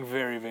scratching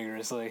very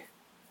vigorously.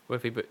 What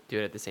if we do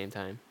it at the same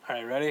time? All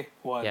right, ready?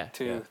 One, Yeah,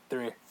 two, yeah.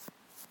 3.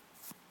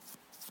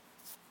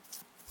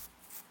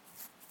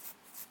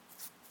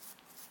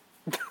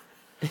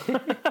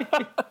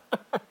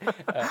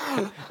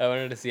 I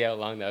wanted to see how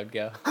long that would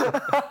go.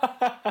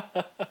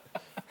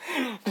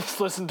 Just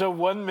listen to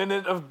 1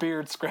 minute of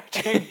beard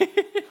scratching.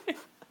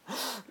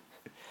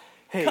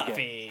 Hey,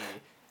 Copy.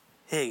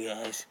 Hey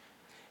guys,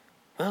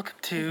 welcome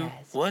to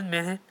 1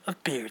 minute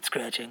of beard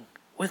scratching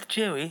with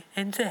Joey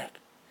and Zach.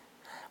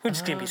 We're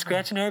just gonna be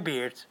scratching our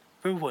beards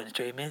for 1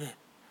 straight minute.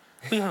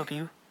 We hope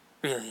you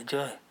really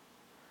enjoy.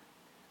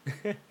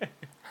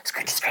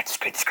 Scratch, scratch,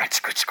 scratch, scratch,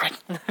 scratch, scratch.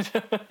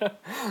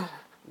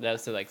 That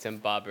was like some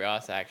Bob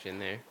Ross action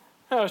there.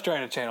 I was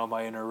trying to channel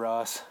my inner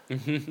Ross.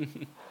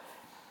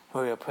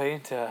 We'll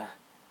paint a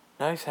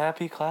nice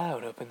happy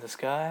cloud up in the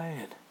sky,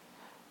 and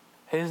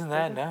isn't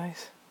that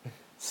nice?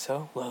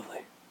 So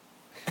lovely.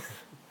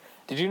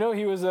 Did you know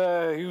he was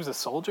a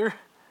soldier?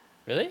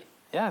 Really?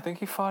 Yeah, I think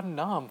he fought in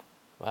Nam.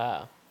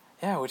 Wow.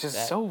 Yeah, which is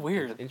so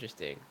weird.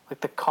 Interesting.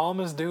 Like the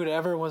calmest dude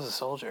ever was a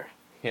soldier.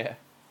 Yeah.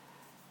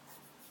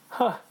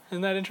 Huh,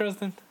 isn't that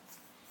interesting?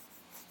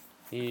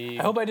 He...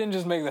 I hope I didn't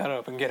just make that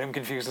up and get him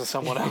confused with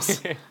someone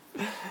else.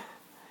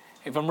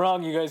 If I'm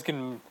wrong, you guys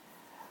can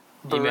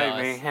berate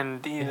me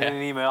and in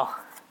an email.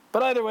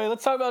 But either way,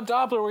 let's talk about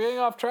Doppler. We're getting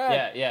off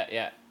track.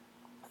 Yeah.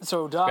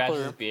 So Scratches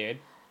his Doppler, beard.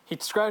 he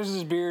scratches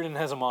his beard and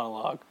has a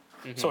monologue,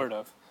 sort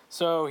of.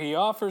 So he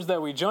offers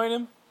that we join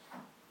him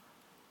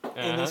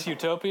in this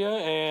utopia,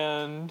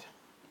 and...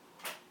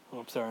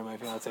 Oh, sorry, my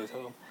fiance's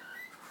home.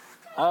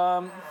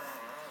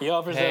 He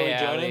offers that we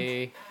join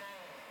him.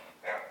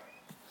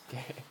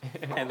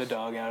 And the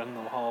dog out in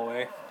the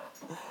hallway.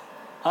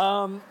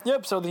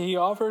 Yep, so he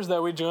offers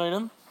that we join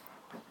him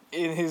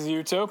in his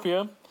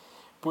utopia,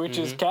 which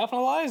is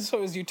capitalized.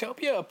 So is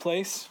utopia a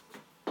place?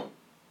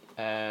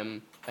 I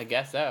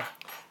guess so.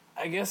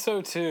 I guess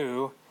so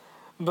too,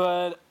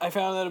 but I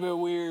found that a bit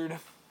weird.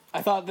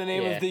 I thought the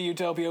name of the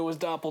utopia was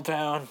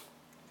Doppeltown.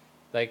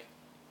 Like,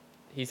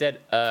 he said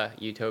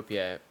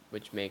utopia,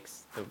 which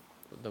makes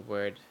the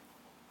word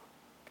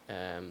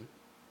But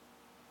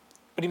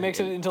he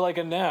makes it into like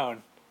a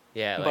noun.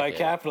 Yeah, like by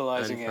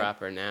capitalizing it.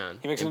 Improper noun.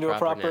 He makes it into a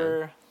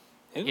proper...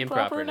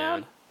 Improper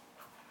noun.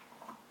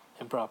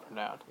 Improper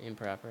noun.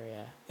 Improper,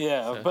 yeah.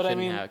 Yeah, So but I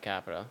shouldn't mean... have a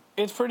capital.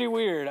 It's pretty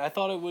weird. I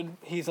thought it would...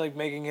 He's like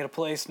making it a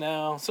place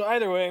now. So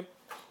either way,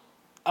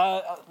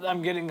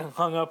 I'm getting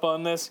hung up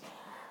on this.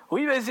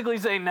 We basically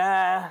say,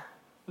 nah,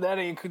 that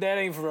ain't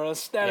for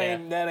us. That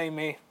ain't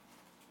me.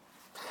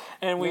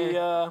 And we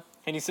and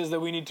he says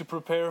that we need to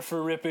prepare for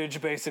rippage,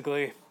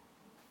 basically.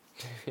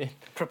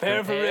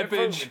 Prepare for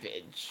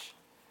rippage.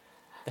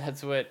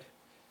 That's what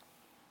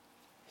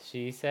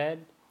she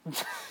said.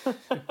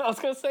 I was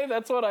gonna say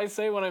that's what I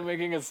say when I'm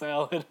making a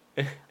salad.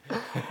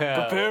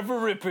 Prepare for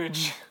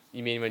rippage.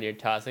 You mean when you're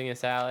tossing a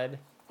salad?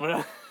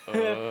 Or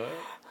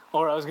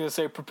I was gonna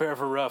say prepare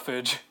for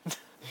roughage.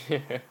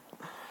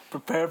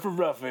 Prepare for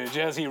roughage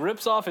as he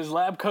rips off his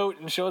lab coat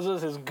and shows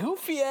us his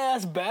goofy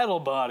ass battle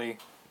body.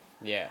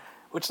 Yeah.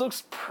 Which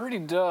looks pretty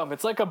dumb.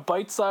 It's like a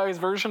bite-sized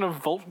version of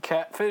Volt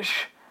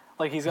Catfish.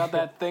 Like he's got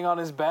that thing on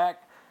his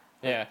back.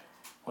 Yeah.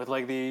 With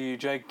like the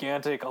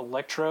gigantic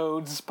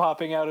electrodes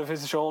popping out of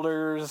his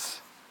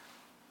shoulders.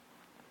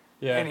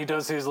 Yeah. And he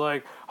does his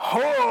like,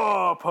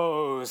 ho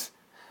pose.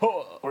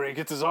 Where he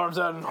gets his arms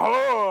out and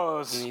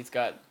hoes. And he's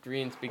got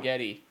green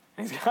spaghetti.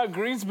 He's got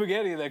green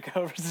spaghetti that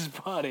covers his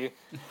body.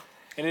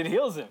 And it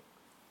heals him.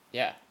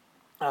 Yeah.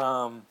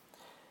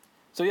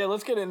 So yeah,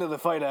 let's get into the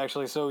fight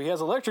actually. So he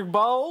has electric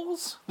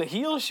balls, the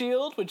heal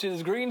shield, which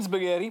is green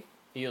spaghetti.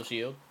 Heal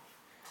shield.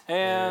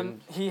 And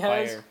he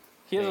has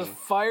a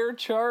fire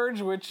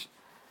charge, which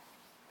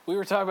we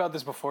were talking about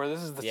this before.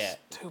 This is the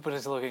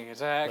stupidest looking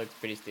attack. Looks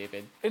pretty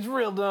stupid. It's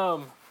real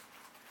dumb.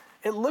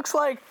 It looks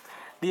like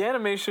the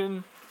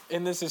animation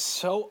in this is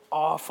so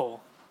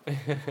awful.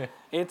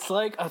 It's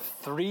like a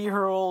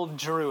 3-year-old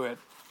drew it.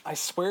 I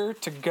swear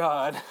to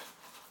God.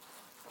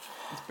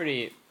 It's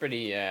pretty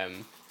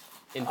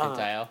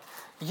infantile.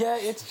 Yeah,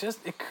 it's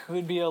just, it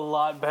could be a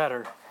lot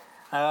better.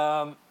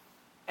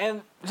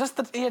 And just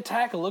the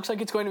attack, it looks like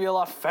it's going to be a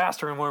lot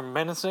faster and more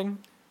menacing.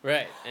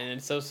 Right, and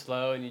it's so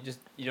slow, and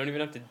you don't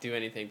even have to do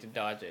anything to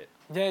dodge it.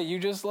 Yeah, you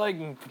just like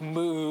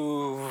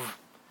move.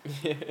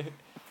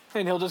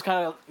 And he'll just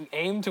kind of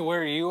aim to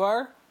where you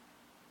are.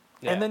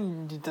 Yeah. And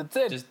then that's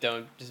it.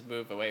 Just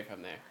move away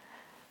from there.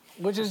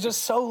 Which is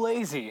just so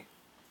lazy.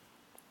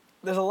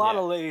 There's a lot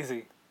of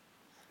lazy.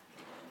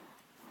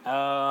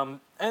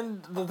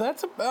 And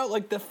that's about,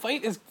 like, the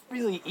fight is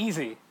really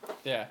easy.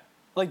 Yeah.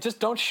 Like, just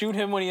don't shoot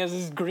him when he has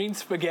his green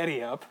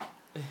spaghetti up.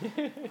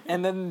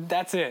 And then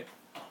that's it.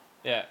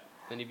 Yeah,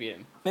 then you beat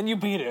him. Then you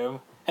beat him.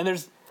 And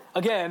there's,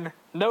 again,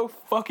 no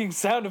fucking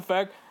sound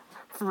effect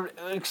for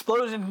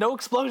explosion, no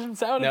explosion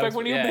sound effect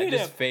when you beat him. It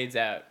just fades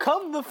out.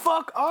 Come the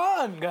fuck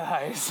on,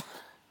 guys.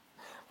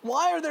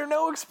 Why are there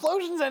no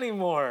explosions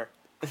anymore?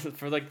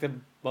 For, like, the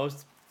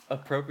most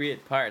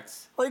appropriate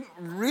parts. Like,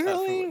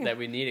 really? That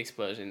we need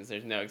explosions.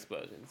 There's no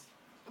explosions.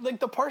 Like,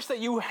 the parts that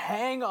you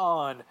hang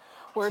on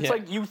where it's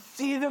like you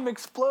see them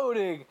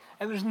exploding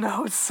and there's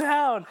no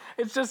sound.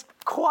 It's just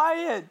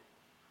quiet.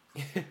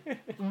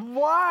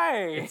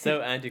 Why? It's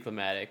so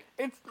anticlimactic.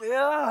 It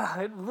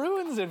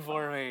ruins it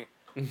for me.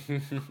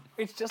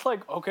 It's just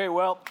like, okay,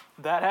 well,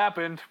 that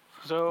happened,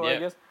 so I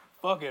guess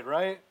fuck it,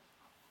 right?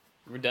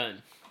 We're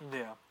done.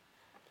 Yeah.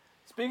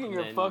 Speaking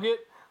of fuck it,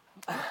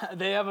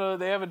 they have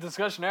a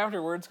discussion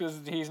afterwards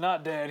because he's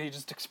not dead. He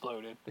just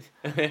exploded.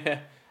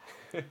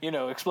 You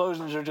know,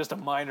 explosions are just a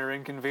minor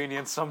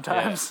inconvenience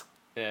sometimes.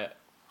 Yeah.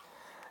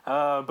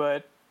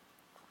 But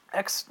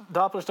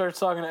Doppler starts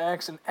talking to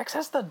X, and X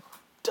has the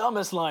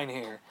dumbest line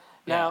here.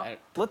 Now,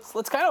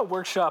 let's kind of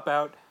workshop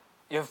out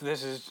if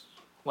this is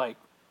like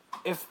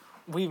if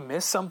we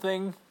missed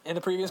something in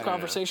the previous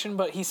conversation.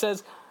 But he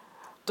says,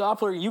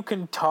 Doppler, you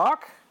can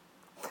talk,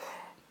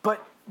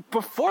 but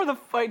before the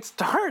fight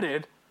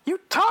started, you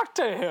talked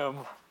to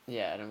him.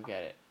 Yeah, I don't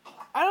get it.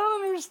 I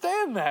don't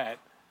understand that.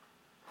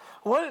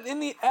 What in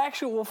the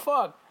actual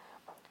fuck?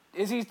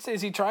 Is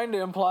he trying to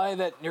imply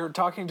that you're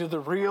talking to the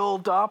real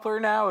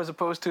Doppler now as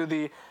opposed to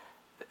the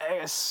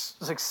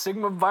like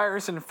Sigma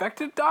virus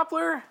infected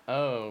Doppler?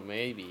 Oh,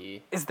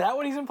 maybe. Is that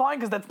what he's implying?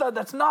 Because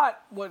that's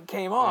not what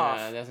came off.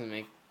 It doesn't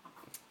make...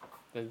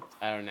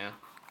 I don't know.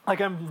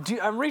 Like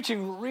I'm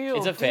reaching real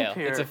It's a fail.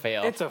 here. It's a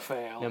fail. It's a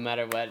fail. No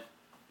matter what,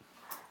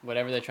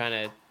 whatever they're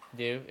trying to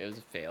do, it was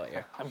a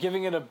failure. I'm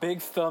giving it a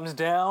big thumbs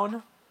down.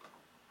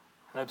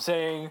 And I'm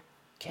saying,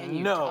 Can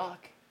you no.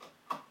 talk?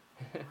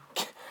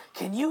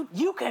 Can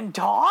you can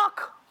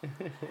talk?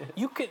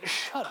 You can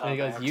shut up. And he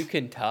goes, Max. you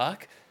can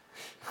talk?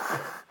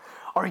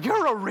 Are you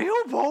a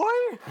real boy?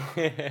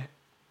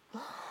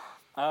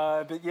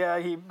 But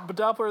yeah, but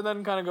Doppler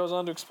then kind of goes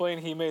on to explain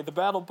he made the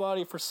battle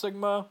body for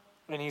Sigma,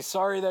 and he's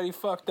sorry that he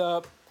fucked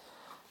up,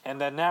 and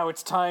that now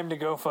it's time to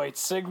go fight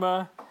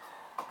Sigma.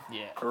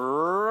 Yeah.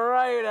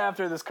 Right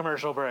after this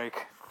commercial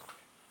break.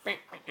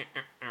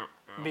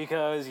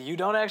 Because you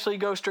don't actually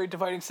go straight to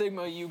fighting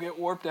Sigma, you get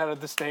warped out of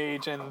the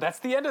stage, and that's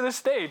the end of the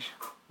stage.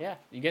 Yeah,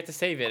 you get to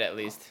save it at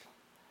least.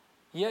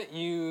 Yeah,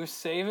 you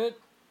save it.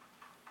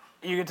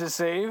 You get to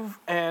save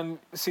and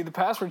see the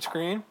password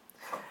screen.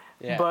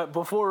 Yeah. But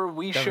before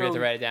we Don't forget to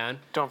write it down.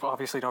 Don't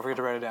forget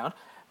to write it down.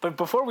 But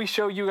before we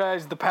show you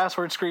guys the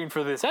password screen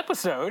for this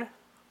episode,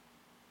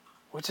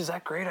 which is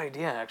that great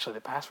idea, actually,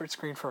 the password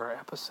screen for our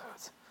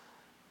episodes.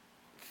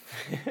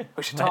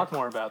 We should talk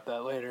more about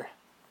that later.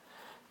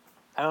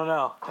 I don't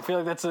know. I feel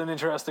like that's an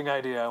interesting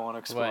idea I want to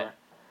explore. What?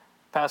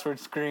 Password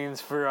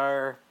screens for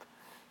our...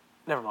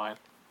 Never mind.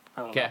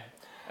 I don't know.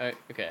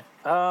 Okay.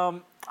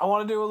 I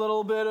want to do a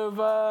little bit of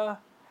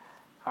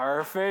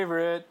our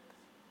favorite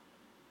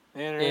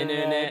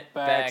internet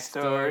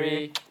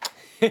backstory.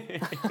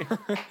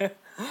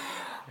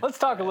 Let's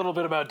talk a little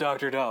bit about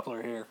Dr.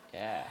 Doppler here.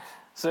 Yeah.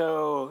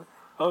 So,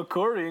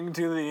 according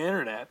to the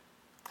internet,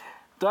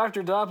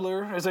 Dr.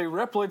 Doppler is a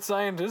Reploid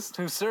scientist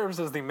who serves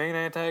as the main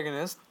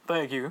antagonist.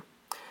 Thank you.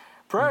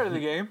 Prior to the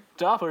game,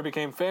 Doppler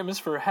became famous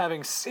for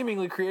having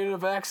seemingly created a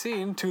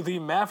vaccine to the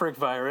Maverick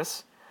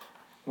virus,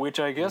 which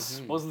I guess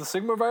was the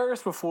Sigma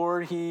virus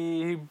before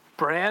he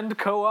brand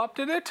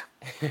co-opted it.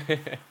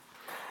 That's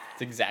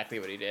exactly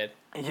what he did.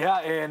 Yeah,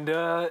 and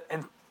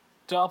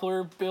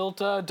Doppler built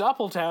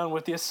Doppeltown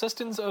with the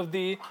assistance of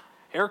the,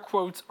 air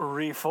quotes,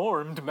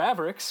 reformed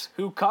Mavericks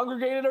who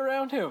congregated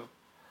around him.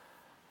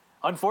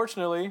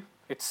 Unfortunately,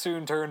 it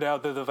soon turned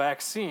out that the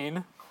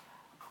vaccine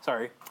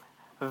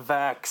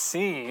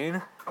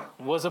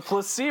was a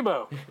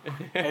placebo,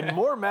 and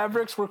more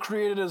Mavericks were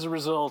created as a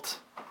result.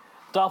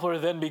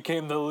 Doppler then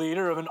became the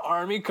leader of an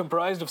army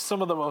comprised of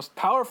some of the most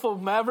powerful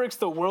Mavericks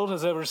the world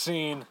has ever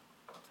seen.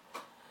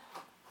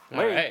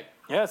 All right.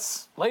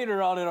 Yes,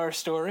 later on in our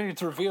story,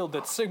 it's revealed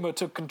that Sigma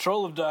took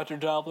control of Dr.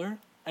 Doppler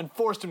and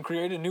forced him to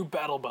create a new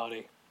battle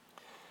body.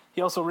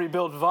 He also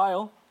rebuilt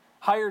Vile,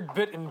 hired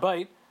Bit and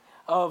Byte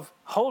of,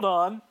 hold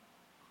on,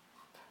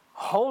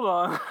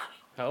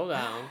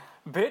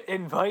 Bit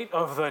and Byte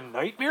of the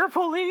Nightmare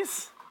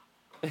Police?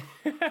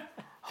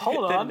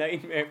 Hold on. The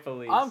Nightmare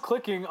Police. I'm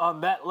clicking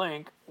on that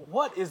link.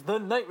 What is the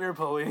Nightmare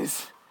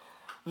Police?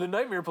 The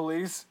Nightmare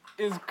Police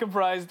is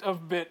comprised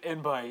of Bit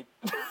and Byte.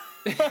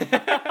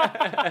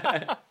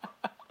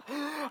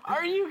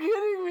 Are you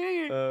kidding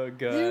me? Oh,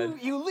 God.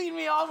 You lead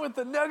me on with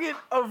the nugget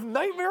of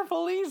Nightmare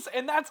Police,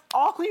 and that's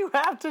all you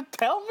have to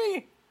tell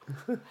me?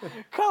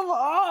 Come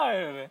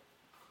on.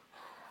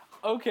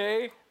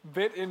 Okay,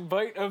 Bit and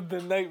Byte of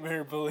the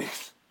Nightmare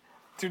Police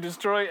to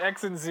destroy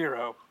X and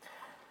Zero.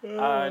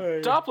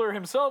 Doppler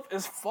himself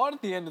is fought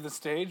at the end of the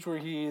stage where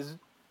he's,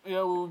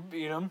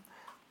 beat him.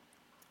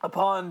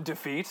 Upon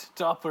defeat,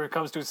 Doppler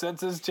comes to his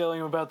senses,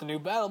 telling him about the new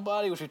battle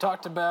body, which we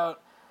talked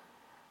about.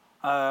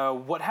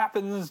 What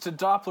happens to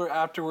Doppler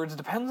afterwards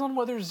depends on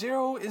whether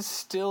Zero is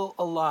still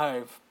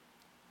alive.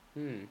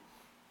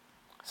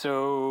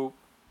 So,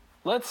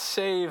 let's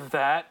save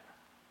that.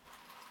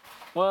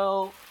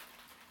 Well,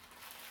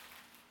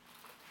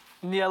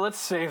 yeah, let's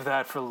save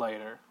that for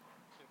later.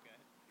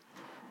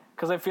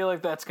 Because I feel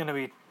like that's going to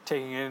be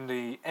taking it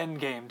into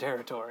endgame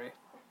territory.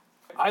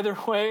 Either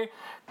way,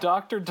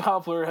 Dr.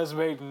 Doppler has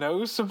made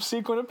no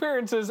subsequent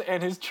appearances,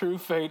 and his true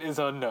fate is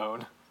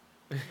unknown.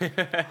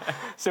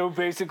 So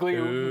basically,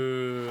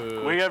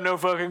 we have no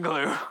fucking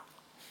clue.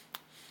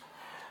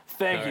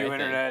 Thank you,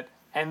 Internet.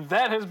 And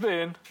that has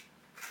been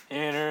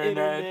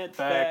Internet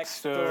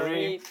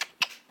Backstory.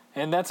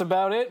 And that's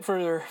about it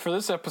for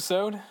this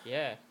episode.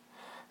 Yeah.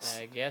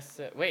 I guess...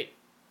 wait.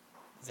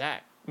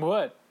 Zach.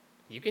 What?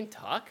 You can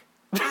talk?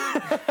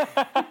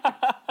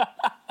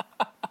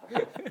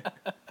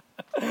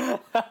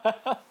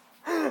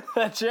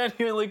 That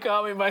genuinely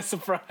caught me by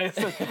surprise.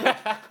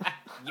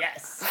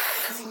 Yes.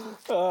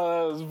 Oh,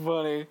 that was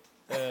funny.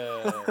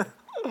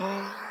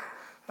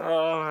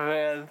 Oh,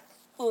 man.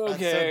 Okay.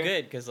 That's so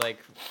good, because, like,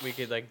 we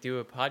could, like, do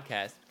a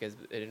podcast because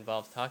it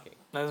involves talking.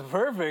 That's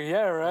perfect.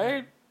 Yeah,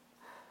 right?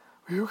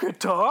 You could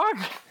talk?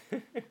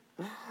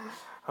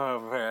 Oh,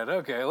 man.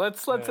 Okay,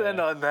 let's end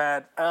on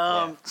that.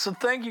 So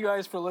thank you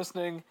guys for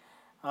listening.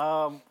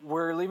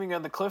 We're leaving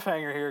on the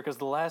cliffhanger here because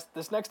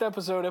this next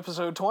episode,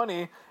 episode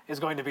 20, is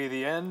going to be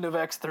the end of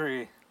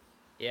X3.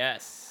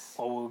 Yes.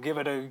 Well, we'll give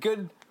it a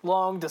good,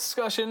 long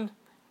discussion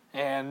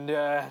and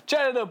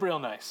chat it up real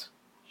nice.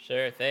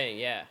 Sure thing,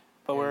 yeah.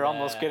 But we're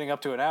almost getting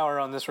up to an hour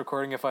on this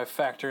recording if I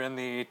factor in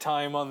the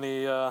time on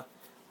the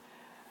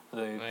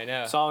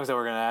songs that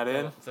we're going to add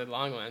in. It's a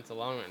long one. It's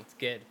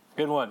good.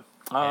 Good one.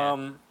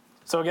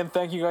 So again,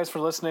 thank you guys for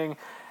listening.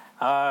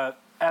 As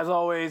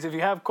always, if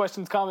you have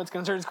questions, comments,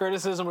 concerns,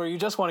 criticism, or you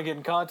just want to get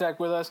in contact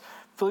with us,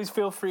 please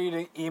feel free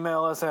to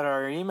email us at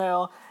our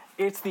email.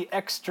 It's the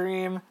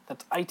Xstream,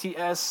 that's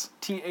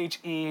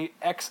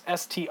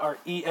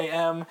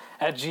ITSTHEXSTREAM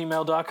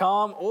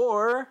 @gmail.com.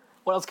 Or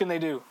what else can they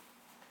do?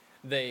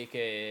 They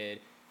could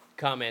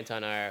comment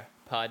on our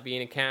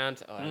Podbean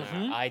account, on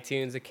our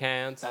iTunes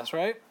account. That's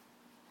right.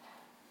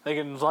 They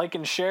can like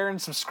and share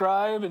and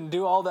subscribe and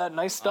do all that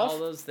nice stuff. All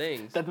those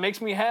things. That makes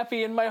me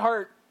happy in my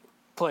heart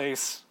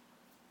place.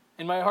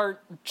 In my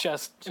heart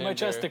chest. In my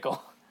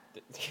chesticle.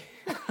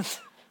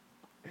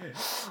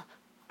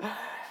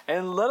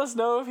 And let us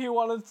know if you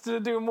wanted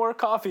to do more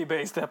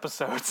coffee-based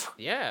episodes.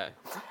 Yeah.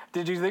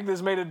 Did you think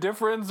this made a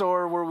difference,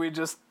 or were we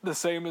just the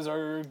same as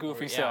our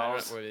goofy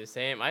selves? We're the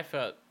same. I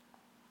felt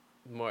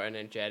more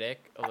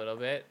energetic a little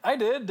bit. I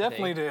did,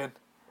 definitely did.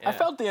 Yeah. I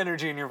felt the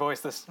energy in your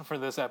voice for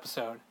this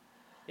episode.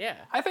 Yeah.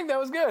 I think that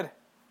was good.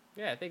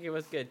 Yeah, I think it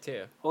was good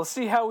too. We'll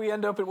see how we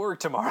end up at work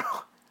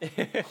tomorrow.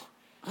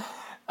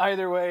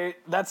 Either way,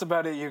 that's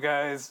about it, you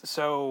guys.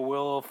 So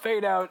we'll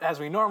fade out as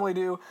we normally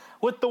do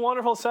with the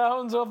wonderful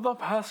sounds of the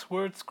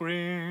password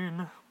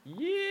screen.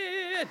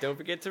 Yeah, don't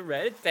forget to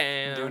write it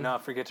down. Do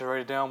not forget to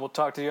write it down. We'll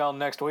talk to y'all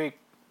next week.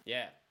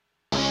 Yeah.